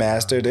 We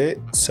remastered it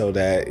so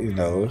that you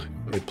know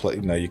you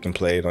can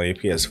play it on your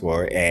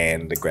PS4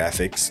 and the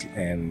graphics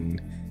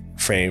and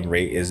frame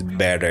rate is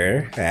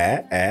better.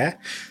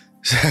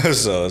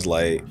 So it's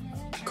like,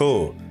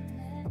 cool.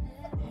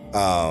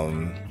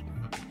 And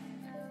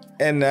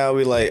now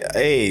we like,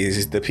 hey,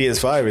 the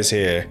PS5 is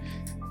here.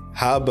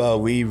 How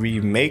about we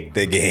remake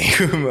the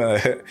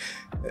game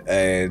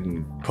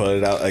and put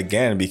it out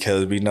again,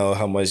 because we know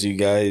how much you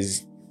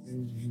guys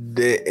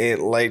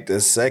didn't like the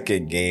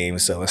second game.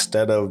 So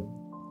instead of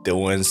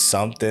doing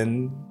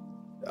something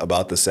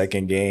about the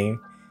second game,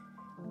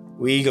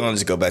 we gonna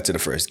just go back to the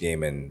first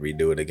game and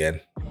redo it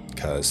again,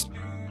 because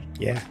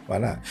yeah, why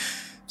not?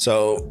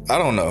 So I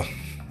don't know.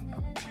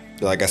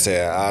 Like I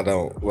said, I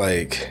don't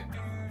like,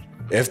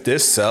 if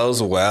this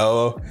sells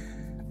well,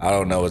 I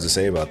don't know what to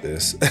say about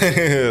this.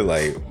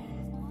 Like,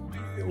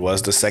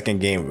 was the second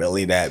game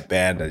really that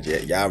bad that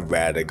y'all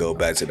rather go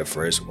back to the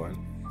first one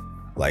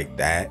like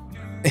that?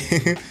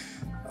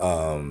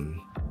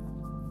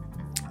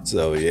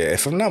 So yeah,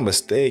 if I'm not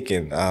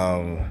mistaken,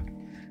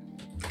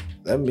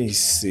 let me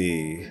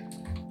see.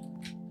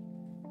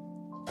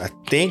 I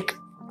think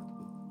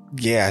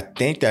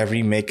that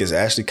remake is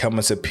actually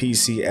coming to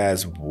PC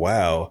as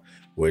well,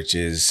 which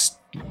is,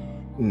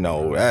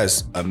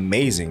 that's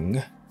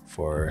amazing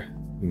for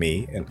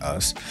me and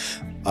us,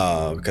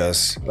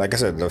 because like I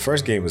said, the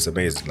first game was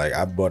amazing. Like,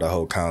 I bought a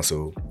whole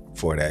console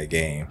for that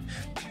game.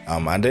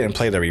 I didn't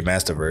play the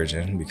remaster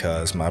version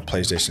because my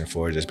PlayStation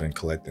 4 just been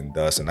collecting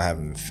dust, and I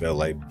haven't felt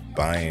like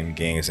buying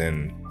games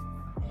and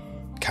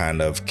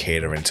kind of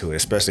catering to it.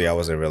 Especially, I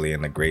wasn't really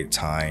in a great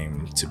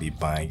time to be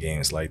buying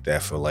games like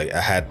that. For like,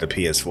 I had the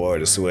PS4,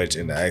 the Switch,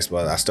 and the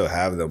Xbox. I still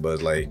have them,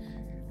 but like,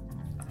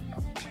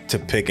 to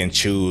pick and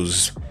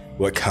choose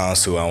what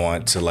console I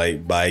want to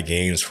like buy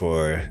games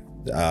for,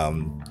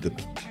 the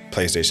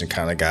PlayStation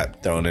kind of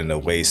got thrown in the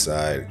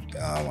wayside.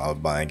 I was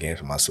buying games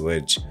for my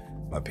Switch,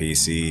 my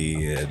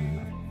PC,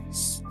 and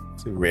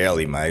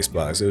rarely my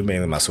Xbox. It was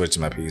mainly my Switch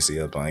and my PC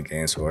I was playing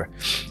games for.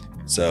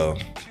 So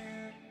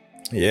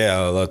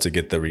yeah, I'd love to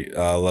get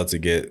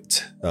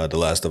The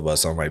Last of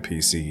Us on my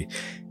PC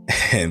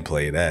and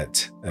play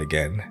that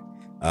again.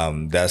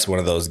 That's one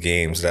of those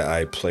games that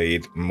I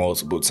played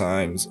multiple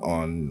times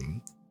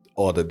on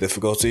all the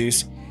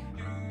difficulties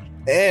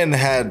and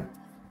had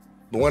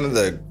one of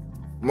the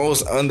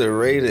most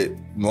underrated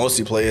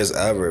multiplayers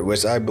ever,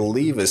 which I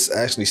believe is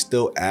actually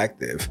still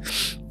active.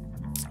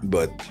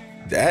 But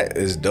that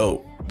is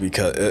dope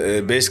because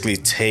it basically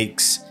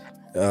takes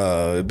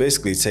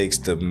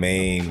the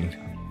main,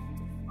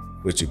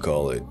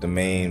 the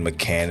main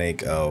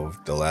mechanic of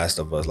The Last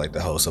of Us, like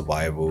the whole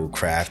survival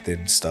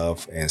crafting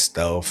stuff and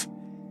stealth,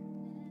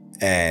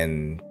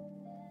 and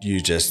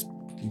you just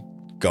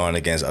going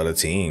against other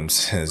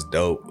teams. It's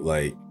dope,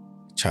 like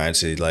trying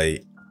to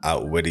like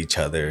outwit each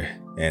other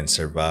and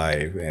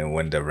survive and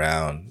win the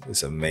round.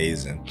 It's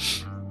amazing.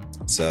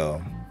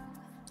 So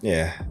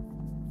yeah,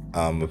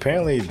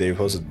 apparently they're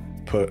supposed to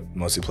put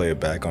multiplayer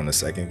back on the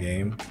second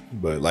game,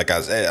 but like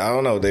I said, I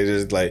don't know, they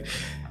just like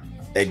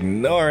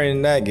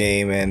ignoring that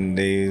game and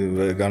they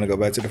were gonna go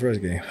back to the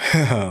first game.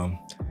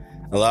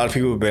 A lot of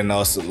people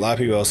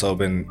also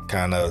been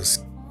kind of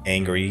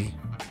angry,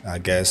 I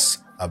guess,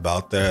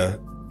 about the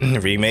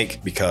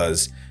remake,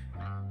 because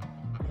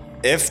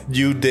if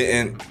you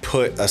didn't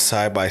put a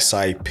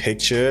side-by-side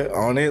picture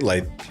on it,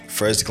 like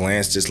first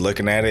glance just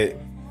looking at it,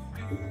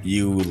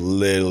 you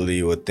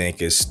literally would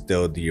think it's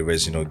still the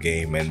original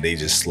game and they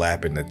just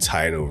slapping the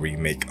title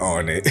remake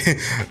on it.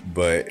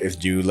 But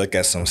if you look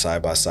at some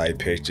side-by-side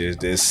pictures,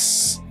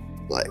 this,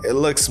 like, it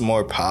looks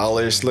more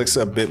polished, looks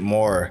a bit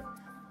more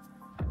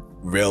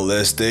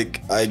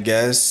realistic, I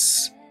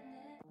guess.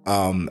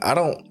 I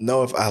don't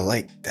know if I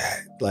like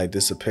that. Like,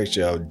 this is a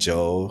picture of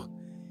Joel.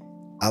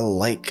 I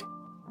like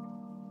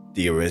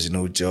the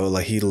original Joel.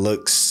 Like, he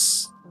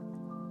looks,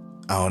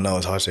 I don't know,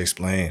 it's hard to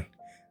explain.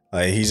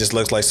 Like, he just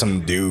looks like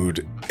some dude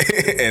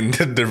in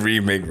the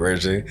remake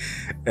version,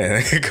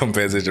 and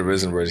compared to the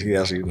original version, he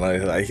actually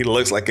like he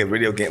looks like a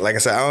video game. Like I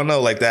said, I don't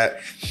know, like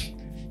that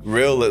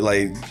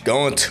like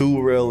going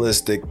too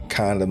realistic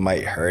kind of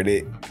might hurt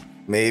it,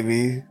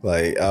 maybe.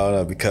 Like, I don't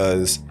know,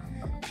 because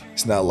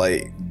it's not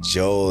like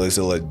Joel is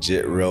a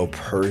legit real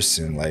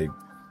person. Like,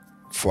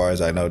 as far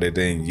as I know, they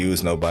didn't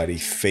use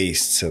nobody's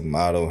face to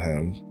model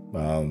him,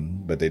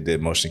 but they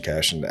did motion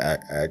capture the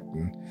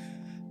acting.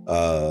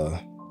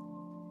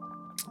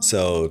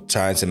 So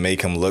trying to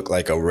make him look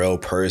like a real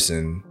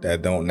person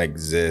that don't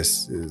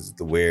exist is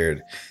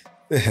weird,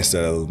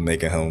 instead of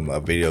making him a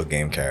video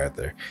game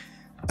character.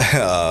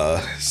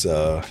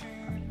 So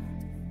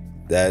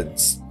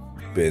that's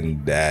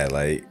been that.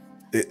 Like,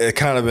 it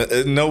kind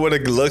of know what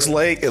it looks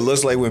like. It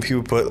looks like when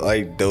people put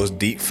like those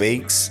deep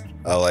fakes.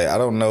 Like, I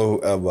don't know.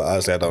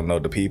 Honestly, I don't know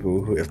the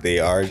people if they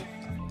are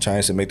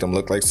trying to make them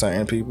look like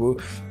certain people.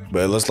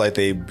 But it looks like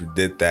they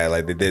did that.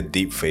 Like, they did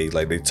deep fake.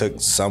 Like, they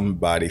took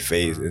somebody's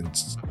face and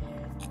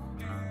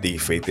deep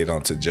faked it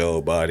onto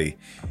Joel's body.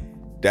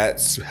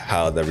 That's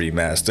how the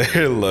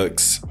remaster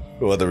looks,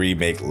 or the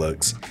remake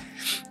looks,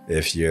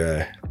 if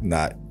you're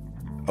not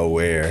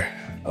aware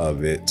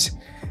of it.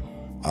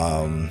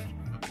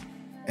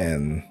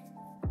 And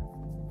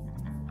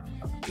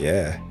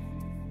yeah,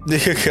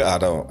 I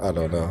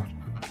don't know.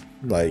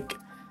 Like,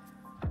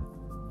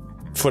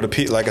 for the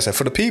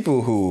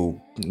people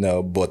who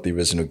bought the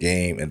original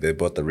game and they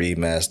bought the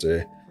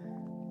remaster,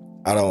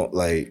 I don't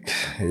like,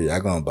 y'all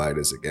gonna buy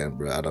this again,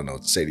 bro. I don't know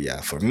what to say to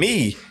y'all. For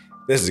me,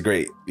 this is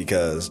great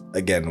because,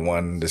 again,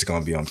 one, this is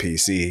gonna be on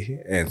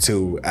PC, and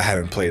two, I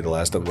haven't played The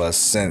Last of Us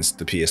since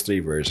the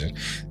PS3 version.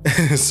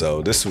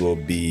 So this will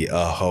be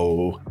a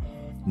whole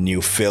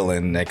new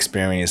feeling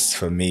experience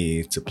for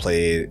me to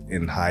play it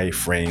in high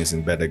frames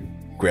and better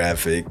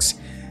graphics,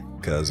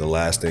 because the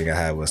last thing I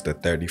had was the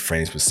 30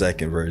 frames per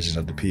second version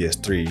of the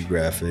PS3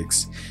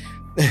 graphics.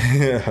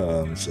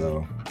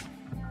 So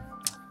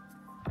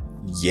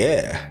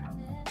yeah,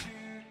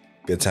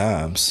 good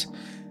times.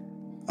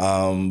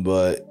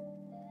 But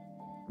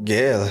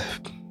yeah,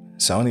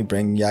 Sony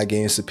bringing y'all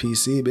games to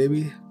PC,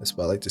 baby. That's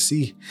what I like to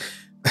see.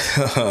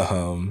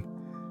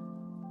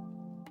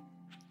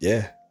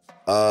 Yeah.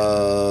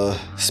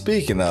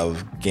 Speaking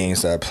of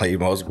games that I played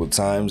multiple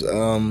times,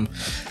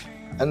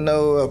 I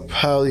know I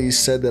probably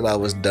said that I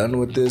was done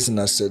with this, and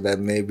I said that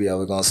maybe I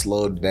was gonna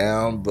slow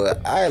down,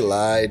 but I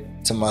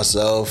lied to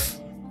myself,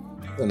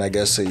 and I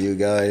guess to you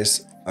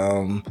guys.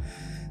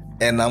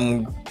 And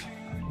I'm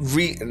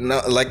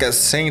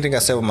same thing I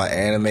said with my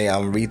anime.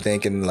 I'm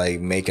rethinking like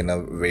making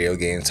a video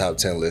game top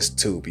 10 list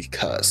too,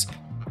 because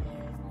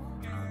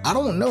I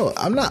don't know.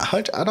 I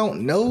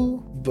don't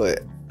know, but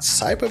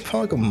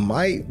Cyberpunk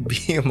might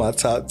be in my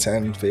top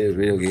 10 favorite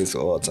video games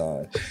of all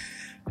time.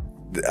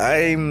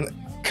 I'm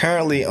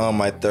currently on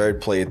my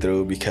third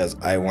playthrough because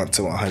I want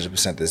to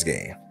 100% this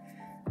game.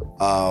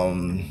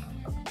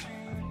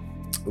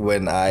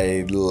 When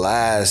I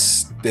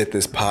last did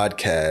this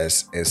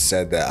podcast and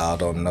said that I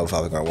don't know if I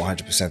was going to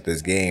 100%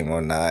 this game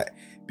or not,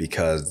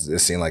 because it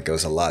seemed like it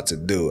was a lot to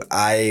do,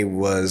 I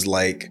was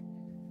like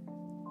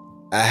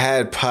I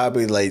had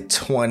probably like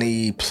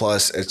 20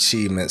 plus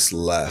achievements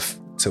left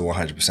to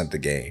 100% the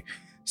game.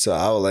 So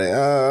I was like,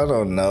 I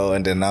don't know.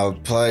 And then I was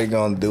probably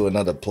going to do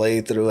another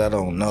playthrough. I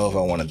don't know if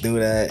I want to do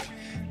that.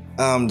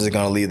 I'm just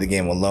going to leave the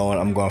game alone.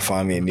 I'm going to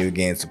find me a new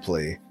game to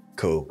play.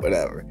 Cool,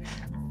 whatever.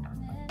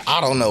 I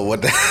don't know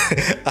what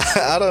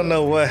I don't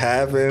know what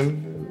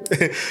happened,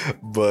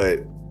 but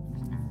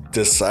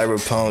the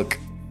Cyberpunk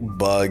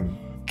bug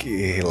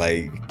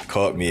like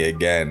caught me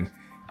again.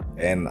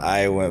 And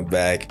I went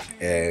back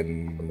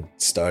and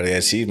started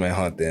achievement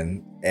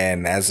hunting.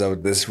 And as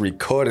of this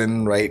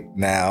recording right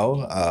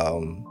now,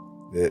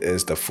 it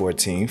is the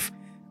 14th.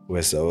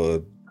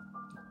 So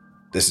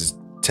this is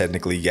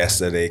technically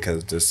yesterday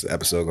because this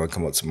episode is going to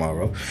come out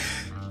tomorrow.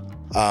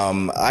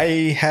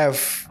 I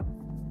have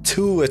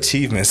 2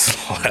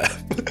 achievements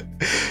left.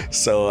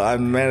 So I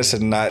managed to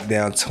knock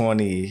down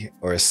 20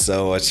 or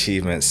so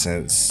achievements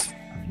since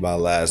my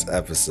last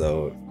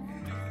episode.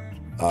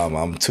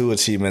 I'm 2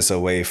 achievements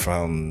away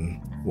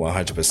from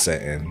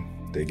 100%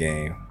 in the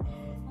game.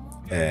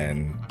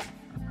 And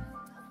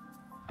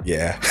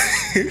yeah,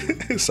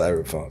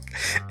 Cyberpunk.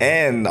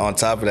 And on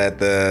top of that,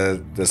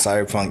 the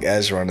Cyberpunk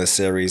Edgerunner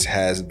series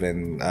has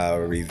been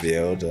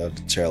revealed. The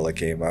trailer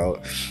came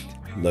out.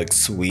 Looks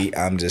sweet.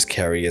 I'm just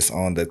curious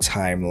on the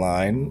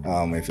timeline,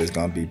 if it's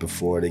going to be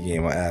before the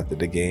game or after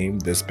the game.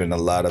 There's been a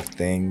lot of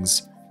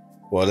things.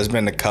 Well, there's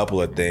been a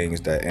couple of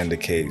things that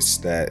indicates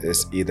that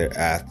it's either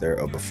after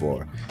or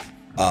before.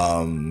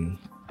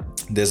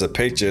 There's a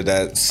picture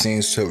that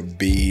seems to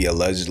be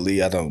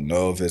allegedly, I don't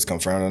know if it's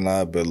confirmed or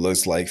not, but it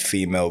looks like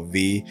female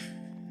V,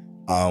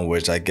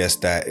 which I guess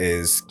that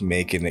is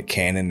making it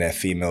canon that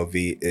female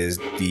V is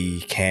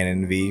the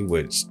canon V,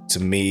 which to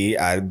me,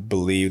 I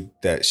believe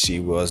that she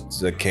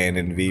was the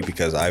canon V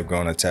because I've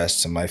grown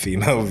attached to my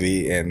female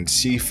V and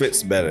she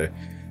fits better.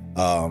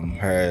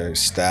 Her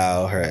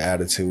style, her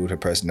attitude, her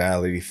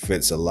personality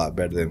fits a lot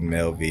better than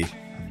Mel V.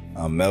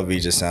 Mel V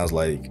just sounds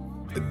like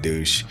a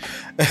douche.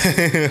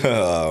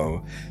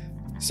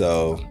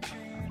 So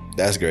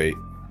that's great.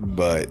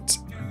 But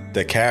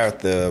the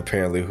character,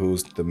 apparently,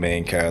 who's the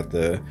main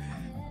character,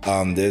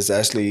 there's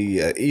actually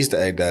an Easter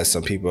egg that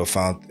some people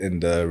found in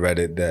the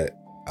Reddit that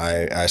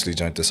I actually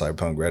joined the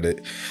Cyberpunk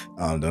Reddit.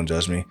 Don't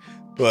judge me.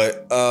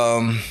 But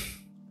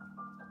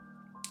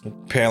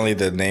apparently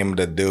the name of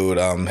the dude,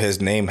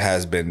 his name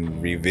has been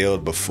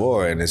revealed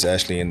before and it's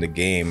actually in the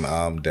game,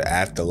 the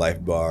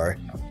Afterlife bar.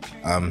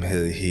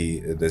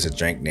 There's a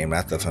drink named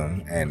after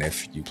him, and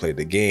if you play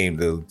the game,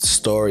 the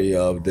story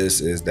of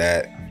this is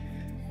that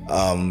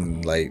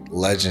like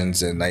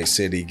legends in Night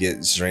City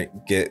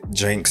get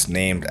drinks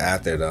named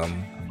after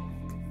them,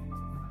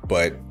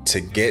 but to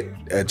get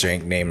a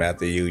drink named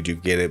after you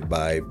get it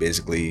by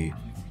basically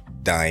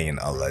dying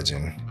a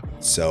legend.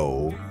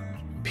 So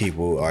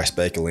people are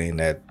speculating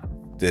that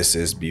this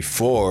is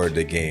before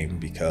the game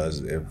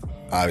because if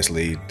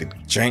obviously the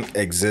drink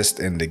exists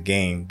in the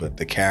game but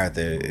the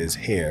character is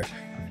here.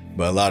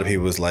 But a lot of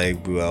people was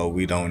like, well,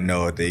 we don't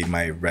know if they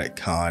might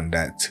retcon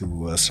that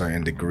to a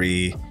certain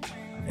degree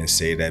and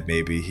say that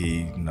maybe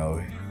he,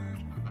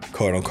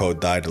 quote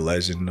unquote died a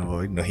legend,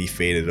 or he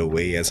faded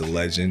away as a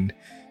legend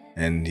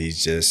and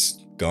he's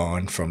just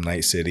gone from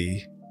Night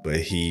City, but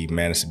he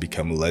managed to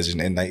become a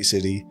legend in Night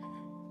City.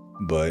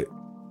 But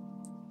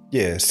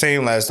yeah,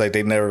 same as like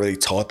they never really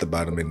talked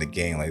about him in the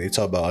game. Like they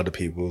talk about other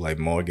people like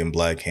Morgan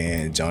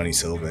Blackhand, Johnny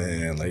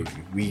Silverhand. Like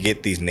we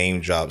get these name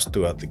drops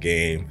throughout the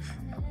game.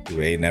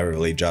 They never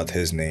really dropped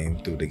his name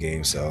through the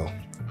game, so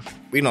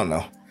we don't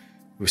know.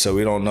 So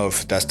we don't know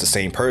if that's the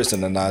same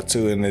person or not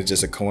too, and it's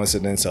just a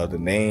coincidence of the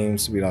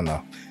names. We don't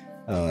know.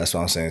 That's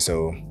what I'm saying.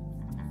 So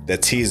the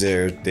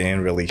teaser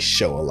didn't really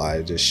show a lot.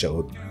 It just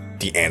showed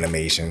the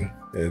animation.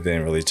 It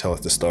didn't really tell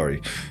us the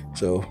story.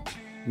 So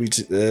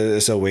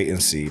it's a wait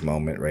and see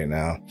moment right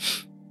now.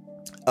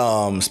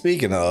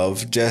 Speaking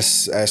of,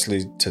 just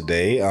actually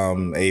today,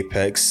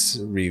 Apex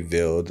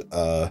revealed,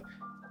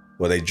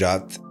 they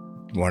dropped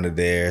one of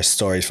their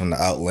stories from the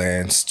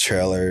Outlands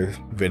trailer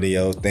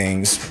video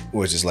things,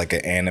 which is like an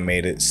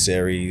animated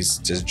series,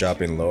 just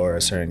dropping lore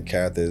of certain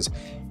characters.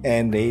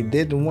 And they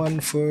did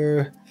one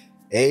for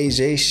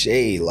AJ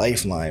Shea,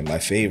 Lifeline, my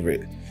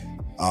favorite.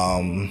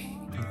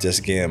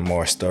 Just getting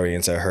more story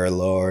into her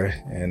lore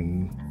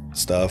and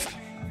stuff.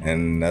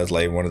 And that's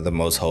like one of the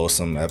most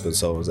wholesome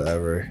episodes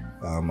ever.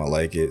 I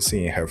like it,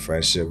 seeing her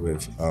friendship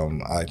with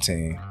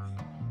Octane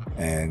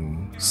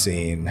and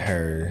seeing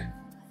her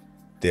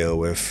deal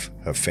with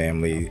her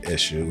family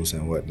issues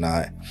and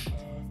whatnot.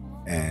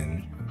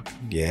 And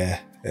yeah,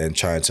 and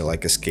trying to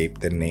like escape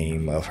the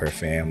name of her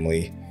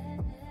family.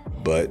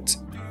 But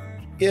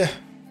yeah,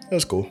 it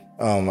was cool.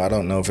 I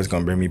don't know if it's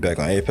gonna bring me back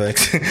on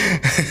Apex.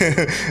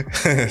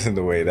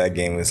 The way that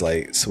game is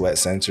like sweat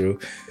central.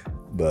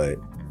 But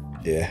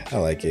yeah, I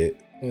like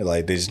it.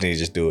 Like they just need to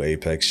just do an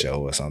Apex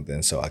show or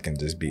something so I can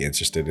just be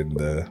interested in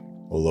the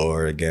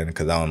lore again,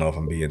 because I don't know if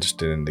I'm be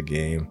interested in the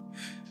game.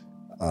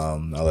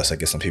 Unless I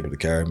get some people to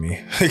carry me.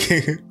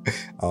 I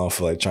don't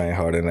feel like trying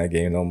hard in that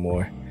game no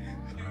more.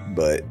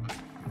 But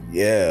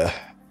yeah,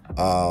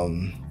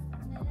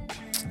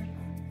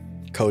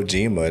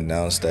 Kojima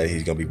announced that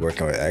he's gonna be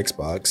working with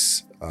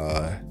Xbox.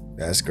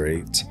 That's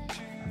great.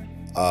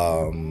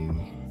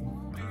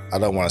 I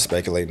don't want to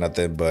speculate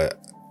nothing, but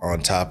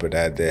on top of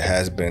that, there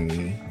has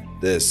been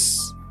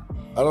this.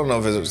 I don't know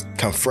if it was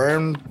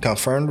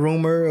confirmed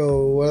rumor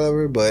or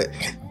whatever, but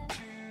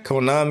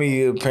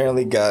Konami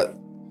apparently got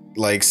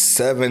like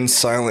 7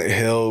 Silent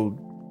Hill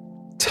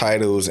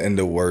titles in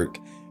the work,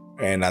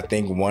 and I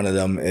think one of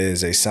them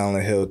is a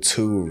Silent Hill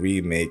 2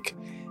 remake.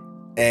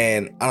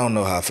 And I don't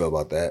know how I feel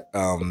about that.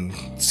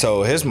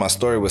 So here's my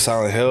story with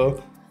Silent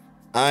Hill.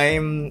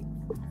 I'm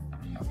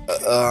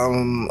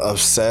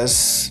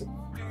obsessed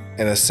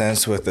in a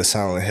sense with the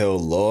Silent Hill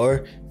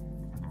lore.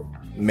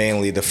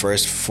 Mainly the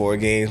first 4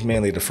 games,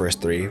 mainly the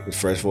first 3, the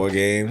first 4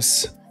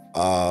 games.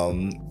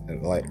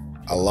 And like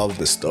I love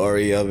the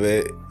story of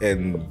it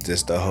and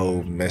just the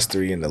whole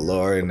mystery and the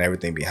lore and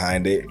everything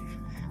behind it.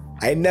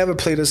 I never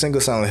played a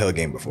single Silent Hill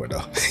game before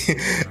though.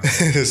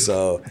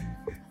 So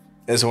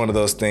it's one of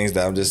those things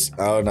that I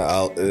don't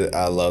know,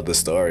 I love the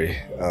story.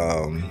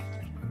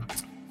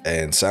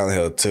 And Silent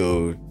Hill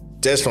 2,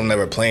 just from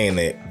never playing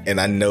it, and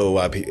I know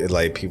why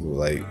people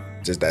like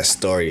just that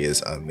story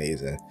is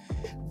amazing.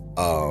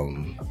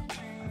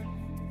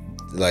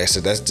 Like I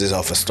said, that's just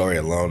off a story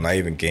alone, not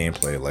even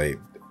gameplay. Like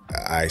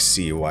I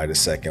see why the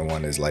second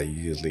one is like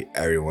usually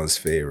everyone's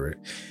favorite.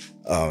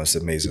 It's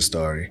an amazing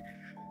story.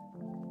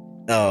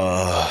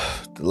 The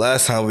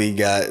last time we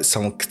got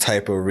some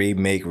type of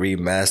remake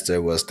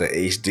remaster was the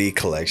HD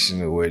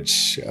collection,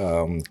 which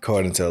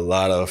according to a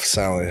lot of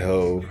Silent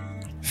Hill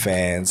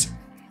fans,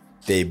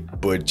 they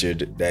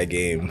butchered that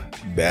game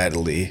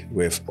badly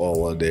with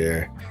all of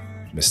their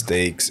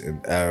mistakes and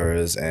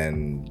errors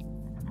and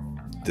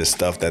the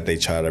stuff that they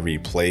try to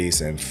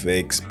replace and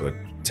fix but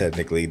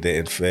technically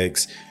didn't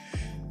fix.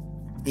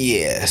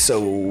 Yeah,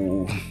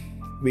 so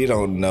we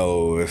don't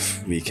know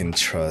if we can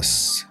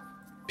trust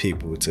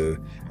people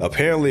to.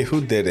 Apparently,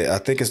 who did it? I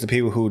think it's the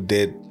people who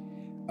did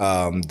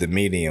the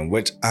Medium,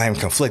 which I'm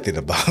conflicted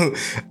about.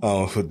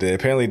 Who did?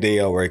 Apparently, they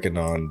are working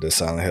on the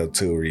Silent Hill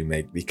 2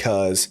 remake,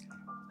 because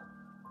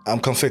I'm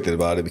conflicted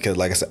about it, because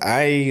like I said,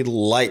 I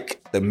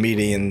like the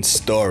Medium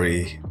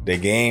story. The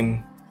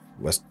game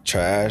was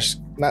trash.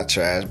 Not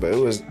trash, but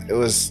it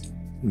was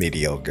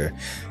mediocre.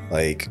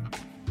 Like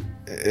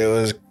it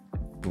was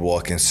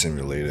walking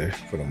simulator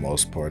for the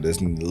most part.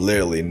 There's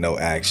literally no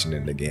action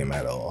in the game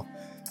at all.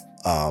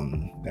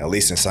 At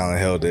least in Silent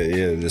Hill,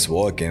 they're just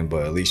walking,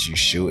 but at least you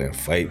shoot and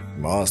fight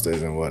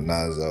monsters and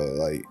whatnot. So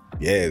like,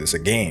 yeah, it's a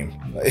game.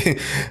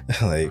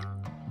 Like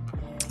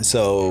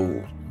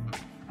so.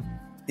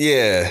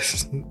 Yeah,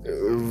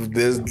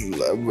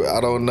 I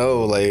don't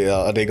know. Like,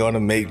 are they going to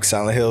make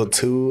Silent Hill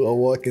 2 a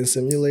walking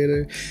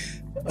simulator?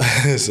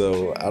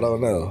 So I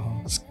don't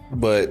know.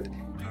 But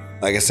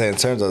like I said, in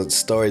terms of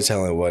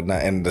storytelling and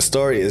whatnot, and the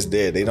story is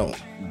there. They don't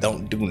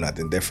do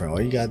nothing different.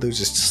 All you gotta do is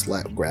just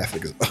slap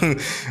graphics.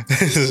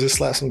 Just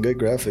slap some good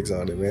graphics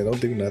on it, man. Don't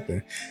do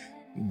nothing.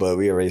 But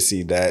we already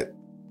see that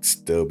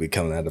still be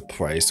coming at a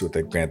price with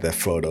the Grand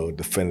Theft Auto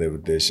Definitive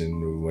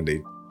Edition, when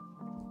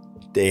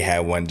they had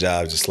one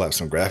job, just slap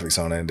some graphics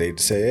on it, and they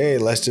say, hey,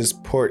 let's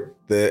just port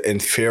the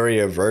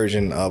inferior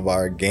version of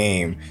our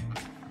game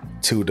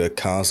to the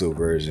console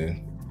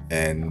version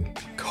and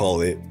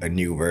call it a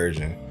new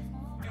version.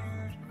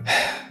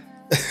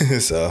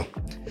 So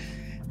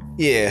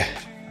yeah,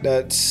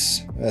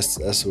 that's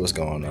what's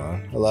going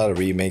on. A lot of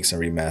remakes and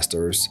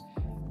remasters.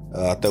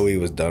 I thought we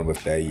was done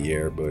with that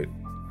year, but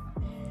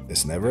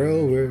it's never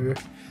over.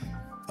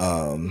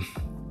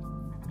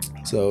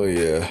 So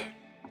yeah,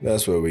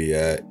 that's where we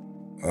at.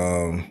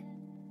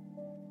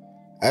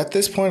 At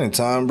this point in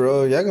time,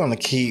 bro, y'all gonna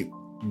keep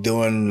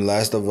doing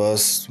Last of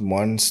Us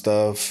 1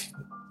 stuff,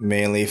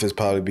 mainly if it's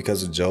probably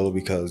because of Joel,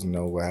 because, you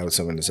know, what happened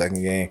to him in the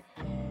second game.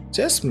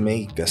 Just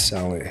make a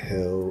Silent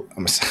Hill.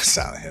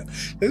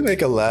 Let's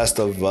make a Last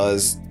of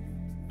Us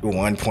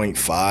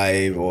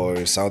 1.5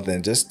 or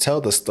something. Just tell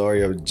the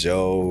story of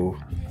Joe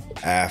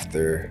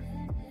after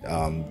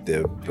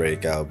the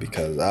breakout,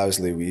 because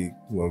obviously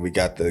when we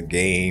got the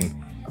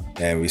game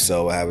and we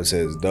saw what happened to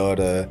his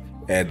daughter,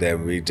 and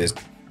then we just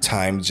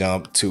time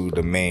jump to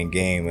the main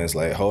game, and it's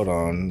like, hold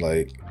on,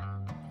 like,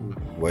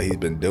 what he's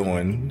been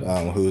doing,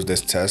 who's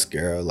this Tess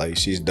girl, like,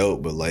 she's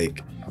dope, but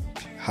like,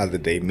 how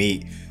did they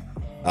meet?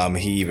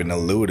 He even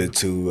alluded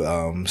to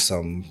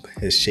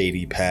his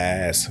shady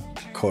past,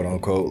 quote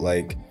unquote,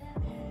 like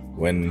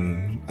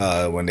when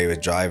they were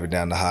driving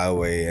down the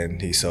highway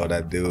and he saw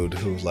that dude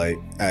who was like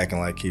acting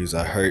like he was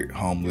a hurt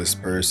homeless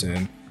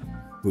person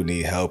who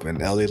need help,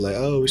 and Ellie's like,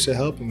 oh, we should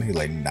help him. He's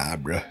like, nah,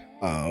 bruh.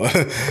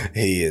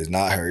 He is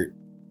not hurt.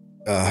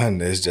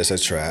 And it's just a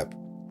trap.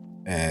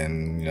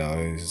 And, you know,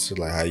 it's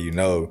like, how you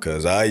know?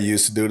 Because I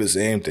used to do the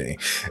same thing.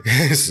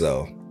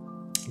 So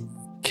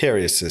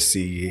curious to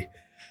see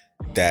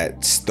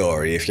that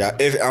story. If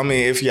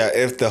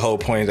the whole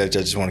point is that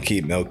you just want to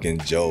keep milking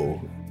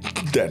Joe,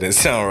 that didn't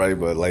sound right,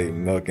 but like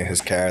milking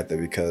his character,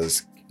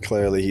 because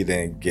clearly he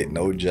didn't get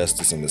no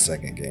justice in the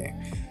second game.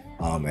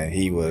 And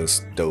he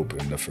was dope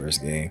in the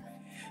first game.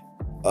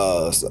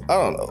 So I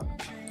don't know.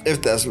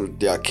 if that's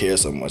what y'all care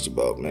so much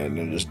about, man,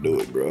 then just do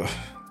it, bro.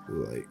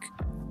 Like,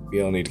 you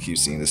don't need to keep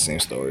seeing the same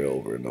story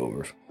over and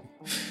over.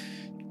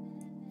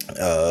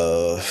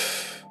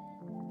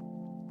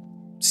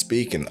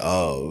 Speaking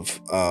of,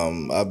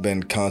 I've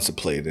been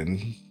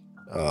contemplating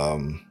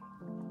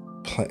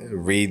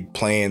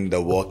playing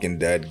the Walking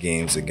Dead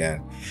games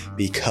again,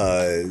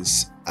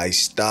 because I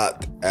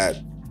stopped at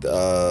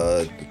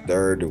the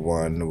third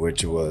one,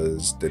 which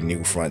was the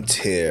New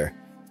Frontier,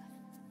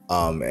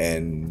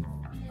 and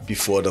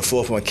before the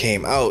fourth one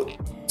came out,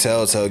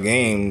 Telltale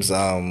Games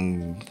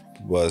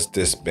was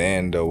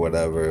disbanded or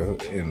whatever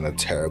in a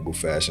terrible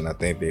fashion. I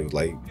think they was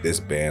like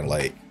disbanded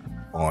like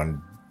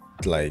on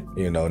like,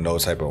 you know, no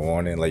type of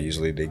warning. Like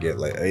usually they get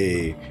like,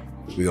 hey,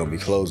 we're gonna be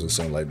closing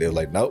soon. Like they're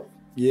like, nope,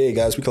 yeah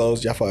guys, we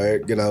closed, y'all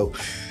fired, get out.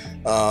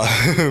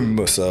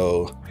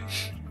 So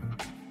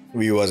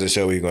we wasn't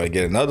sure we were gonna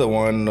get another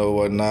one or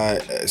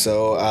whatnot.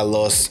 So I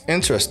lost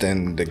interest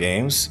in the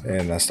games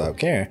and I stopped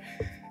caring.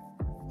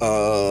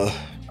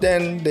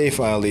 Then they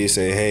finally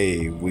say,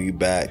 hey, we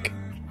back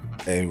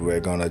and we're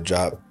gonna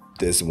drop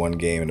this one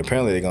game, and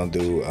apparently they're gonna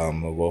do a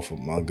Wolf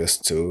Among Us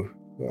 2,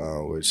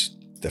 which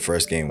the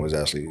first game was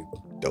actually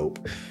dope.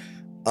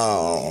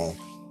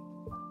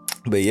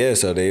 But yeah,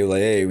 so they were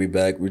like, hey, we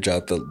back.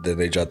 Then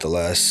they dropped the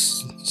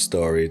last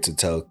story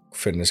to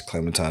finish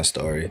Clementine's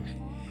story.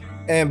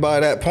 And by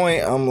that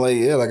point, I'm like,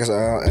 yeah, like I said,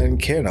 I didn't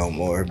care no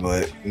more.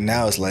 But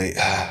now it's like,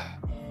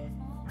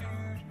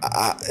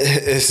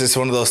 it's just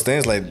one of those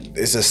things. Like,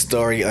 it's a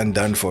story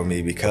undone for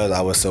me because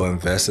I was so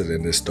invested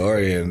in this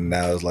story, and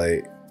now it's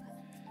like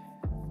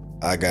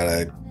I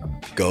gotta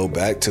go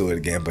back to it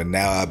again. But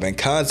now I've been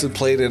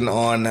contemplating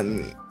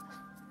on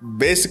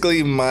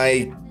basically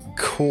my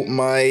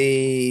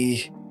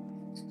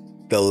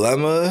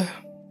dilemma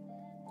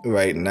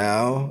right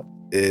now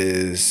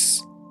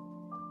is,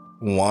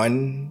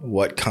 one,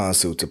 what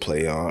console to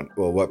play on,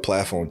 or what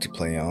platform to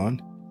play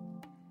on,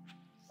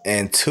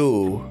 and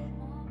two,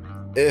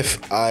 if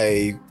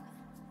I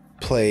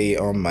play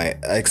on my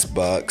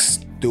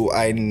Xbox, do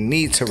I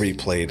need to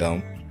replay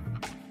them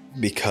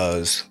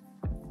because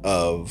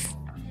of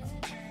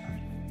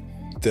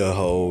the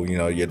whole, you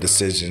know, your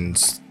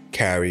decisions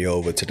carry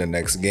over to the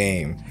next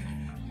game.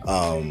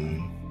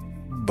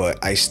 But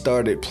I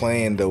started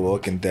playing The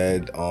Walking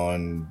Dead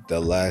on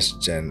the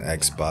last gen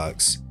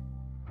Xbox,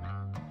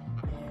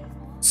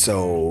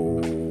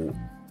 so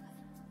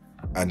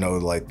I know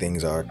like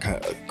things are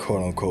kind of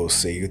quote unquote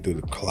saved through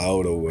the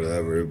cloud or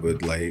whatever,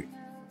 but like,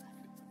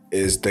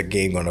 is the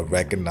game gonna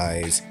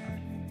recognize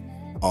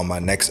on my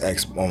new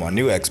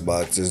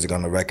Xbox, is it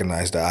gonna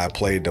recognize that I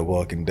played The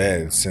Walking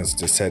Dead, since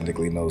there's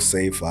technically no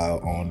save file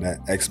on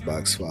that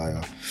Xbox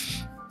file?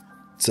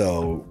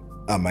 So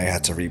I might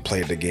have to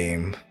replay the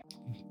game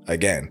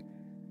again.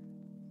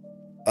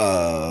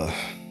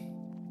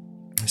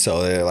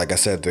 So like I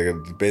said,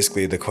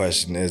 basically the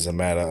question is a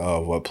matter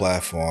of what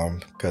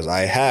platform, because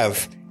I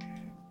have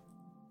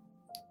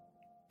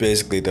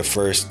basically the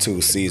first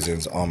 2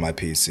 seasons on my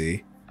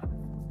PC.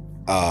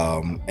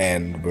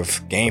 And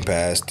with Game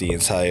Pass, the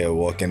entire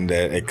Walking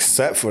Dead,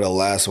 except for the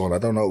last one, I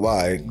don't know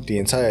why, the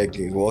entire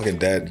Walking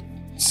Dead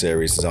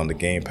series is on the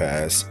Game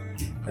Pass,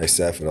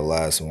 except for the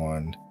last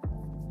one.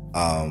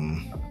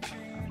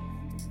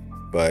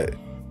 But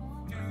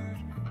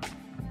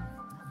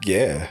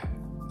yeah,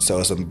 so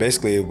it's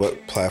basically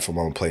what platform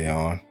I'm gonna play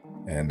on,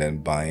 and then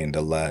buying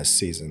the last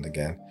season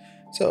again.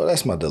 So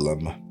that's my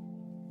dilemma.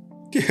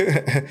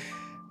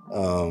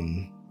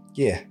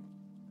 Yeah,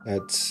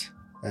 that's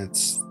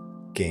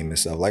game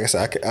itself. Like I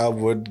said, I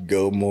would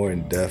go more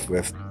in depth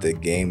with the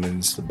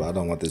gaming, but I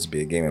don't want this to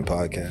be a gaming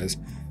podcast.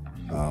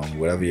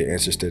 Whatever you're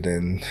interested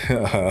in,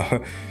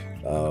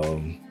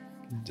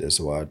 just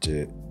watch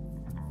it,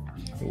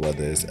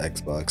 whether it's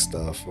Xbox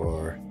stuff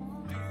or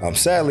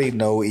sadly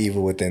No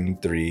Evil Within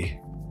 3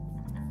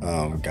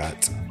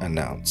 got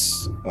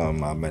announced.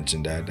 I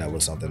mentioned that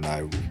was something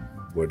I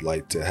would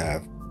like to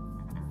have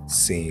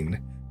seen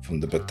from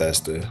the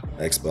Bethesda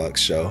Xbox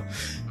show.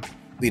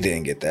 We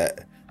didn't get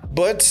that.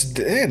 But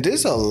damn,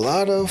 there's a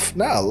lot of,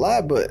 not a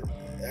lot, but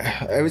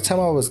every time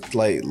I was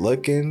like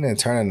looking and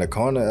turning the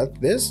corner,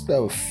 there's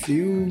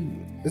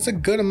a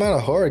good amount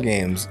of horror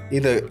games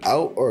either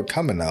out or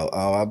coming out.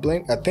 I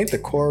think the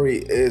Quarry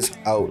is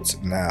out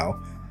now,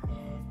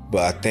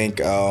 but I think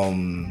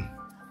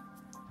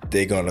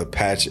they're gonna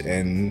patch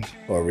in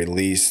or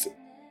release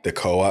the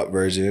co-op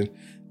version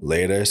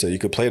later, so you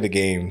could play the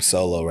game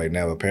solo right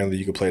now. Apparently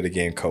you could play the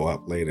game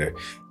co-op later,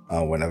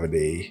 whenever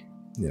they,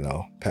 you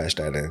know, patch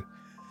that in.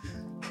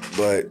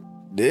 But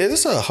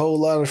there's a whole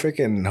lot of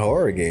freaking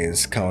horror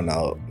games coming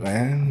out,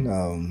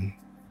 man.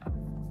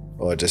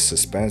 Or just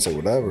suspense or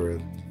whatever.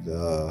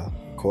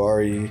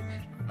 Quarry,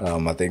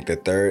 I think a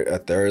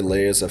third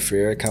Layers of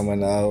Fear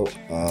coming out.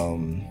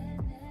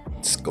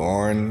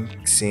 Scorn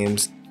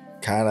seems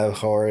kind of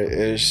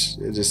horror-ish.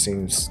 It just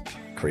seems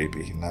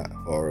creepy, not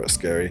horror,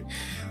 scary.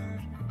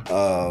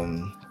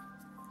 Yeah,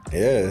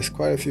 it's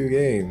quite a few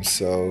games,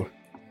 so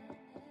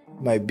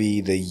might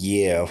be the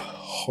year of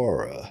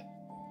horror.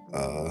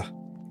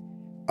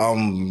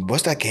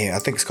 What's that game? I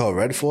think it's called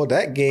Redfall.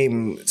 That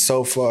game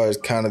so far is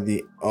kind of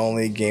the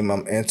only game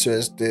I'm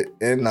interested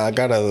in. I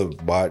gotta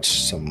watch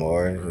some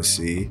more and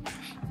see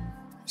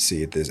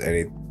if there's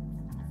any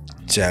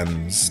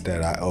gems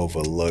that I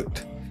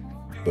overlooked.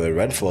 But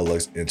Redfall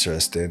looks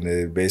interesting.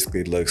 It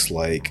basically looks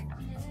like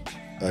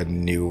a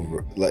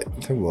new, the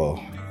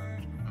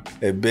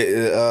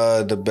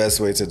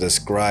best way to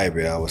describe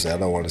it, I would say, I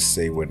don't want to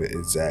say what it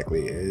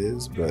exactly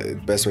is, but the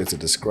best way to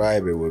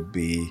describe it would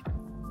be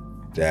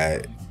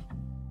that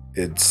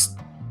it's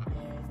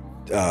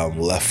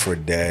Left 4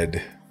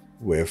 Dead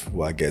with,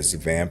 well, I guess,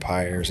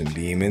 vampires and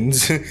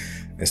demons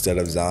instead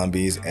of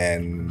zombies,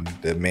 and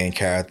the main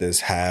characters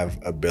have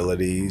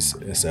abilities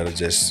instead of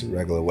just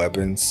regular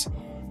weapons.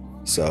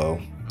 So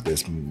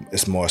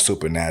it's more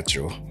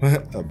supernatural,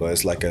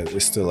 but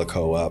it's still a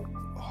co-op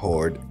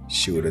horde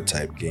shooter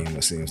type game,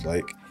 it seems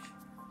like.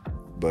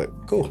 But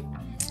cool.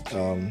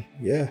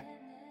 Yeah.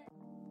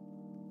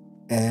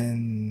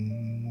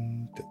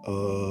 And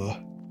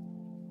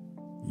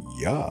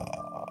yeah.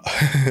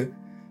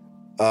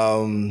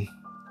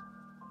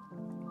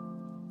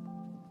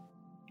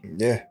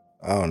 Yeah,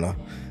 I don't know.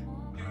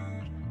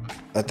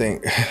 I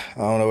don't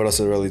know what else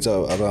to really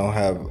talk. I don't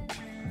have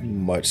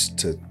much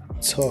to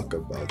talk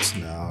about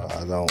now.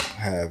 I don't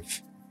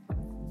have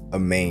a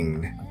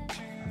main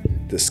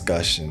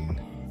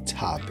discussion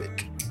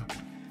topic,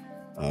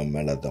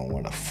 and I don't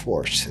want to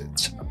force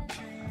it.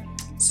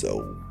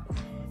 So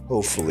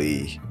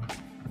hopefully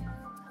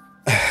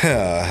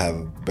I'll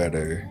have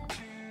better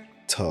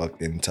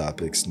talking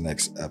topics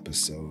next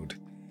episode.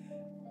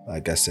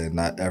 Like I said,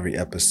 not every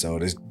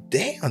episode is.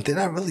 Damn, did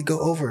I really go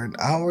over an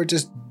hour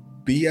just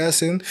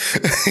BSing?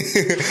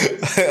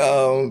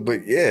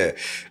 But yeah.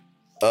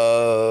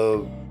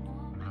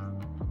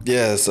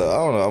 Yeah, so I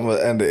don't know. I'm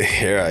gonna end it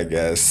here, I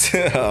guess.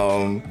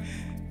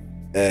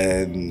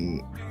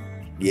 And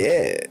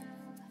yeah,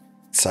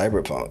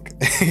 Cyberpunk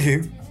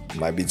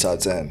might be top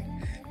 10.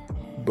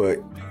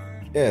 But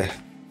yeah.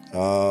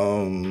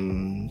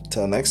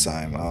 Till next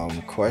time.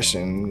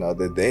 Question of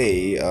the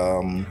day.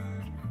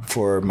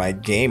 For my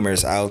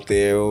gamers out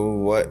there,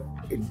 what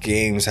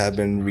games have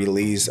been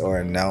released or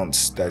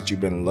announced that you've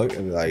been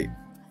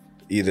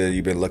either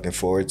you've been looking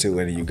forward to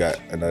and you got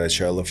another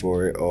trailer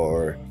for it,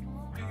 or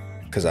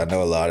because I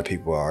know a lot of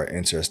people are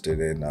interested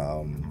in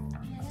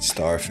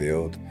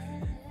Starfield.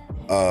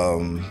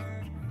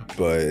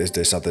 But is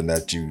there something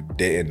that you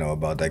didn't know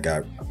about that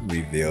got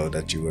revealed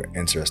that you were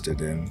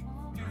interested in?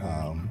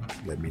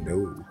 Let me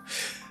know.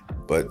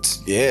 But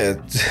yeah,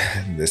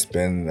 this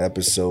been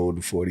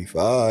episode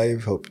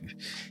 45. Hope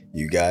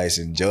you guys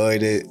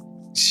enjoyed it.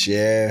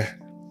 Share,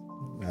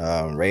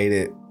 rate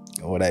it,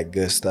 all that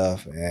good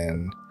stuff.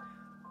 And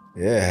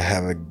yeah,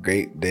 have a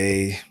great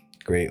day,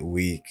 great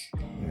week.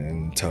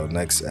 Until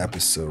next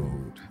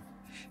episode.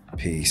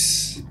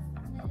 Peace.